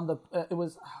on the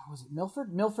was it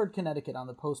Milford, Connecticut, on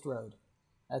the Post Road.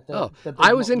 At the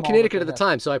I was in Connecticut at the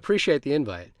time, so I appreciate the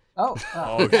invite. Oh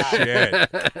shit!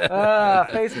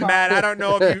 Matt, I don't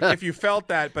know if you felt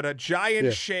that, but a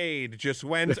giant shade just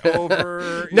went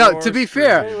over. No, to be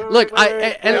fair, look,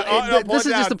 this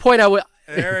is just the point I would.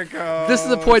 There it goes. This is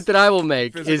the point that I will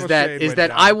make Physical is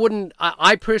that I wouldn't.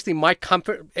 I personally, my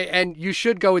comfort, and you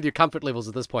should go with your comfort levels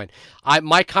at this point.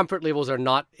 My comfort levels are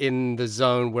not in the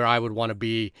zone where I would want to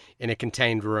be in a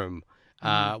contained room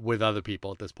with other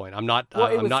people at this point. I'm not.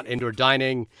 I'm not indoor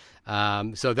dining.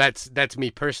 So that's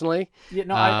me personally. Yeah,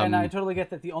 no, I totally get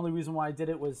that. The only reason why I did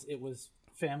it was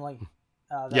family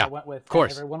that I went with. Of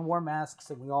course. Everyone wore masks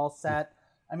and we all sat.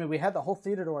 I mean, we had the whole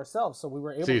theater to ourselves, so we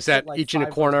were able to sit like each in a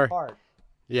 5 corner. apart.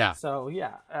 Yeah. So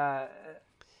yeah,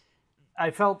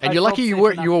 I felt. And you're lucky you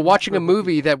were watching a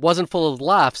movie that wasn't full of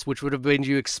laughs, which would have made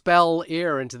you expel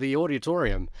air into the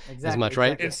auditorium as much,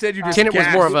 right? Exactly. Instead, you just Tenet was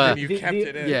more of a and you kept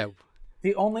it in. yeah.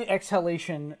 The only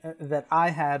exhalation that I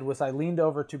had was I leaned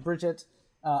over to Bridget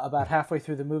about halfway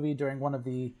through the movie during one of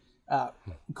the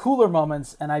cooler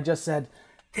moments, and I just said,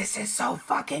 "This is so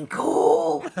fucking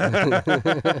cool."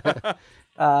 So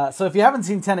if you haven't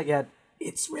seen Tenet yet,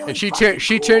 it's really. And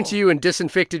she turned to you and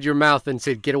disinfected your mouth and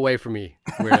said, "Get away from me,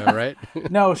 weirdo!" Right?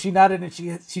 No, she nodded and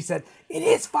she said, "It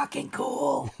is fucking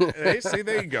cool." Hey, see,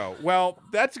 there you go. Well,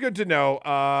 that's good to know.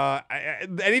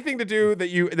 Anything to do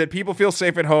that people feel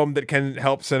safe at home that can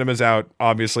help cinemas out,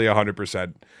 obviously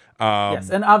 100%. Yes,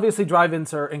 and obviously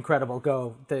drive-ins are incredible.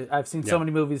 Go! I've seen so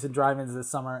many movies in drive-ins this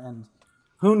summer, and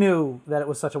who knew that it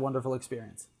was such a wonderful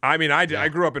experience? I mean, I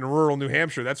grew up in rural New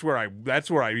Hampshire. That's where I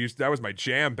used. That was my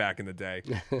jam back in the day.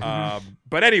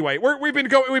 But anyway, we've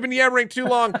been yammering too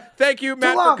long. Thank you,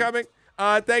 Matt, for coming.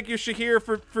 Thank you, Shahir,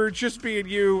 for just being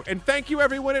you, and thank you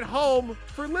everyone at home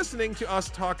for listening to us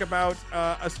talk about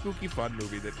a spooky fun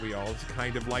movie that we all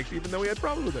kind of liked, even though we had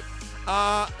problems with it.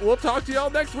 We'll talk to y'all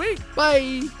next week.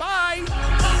 Bye. Bye.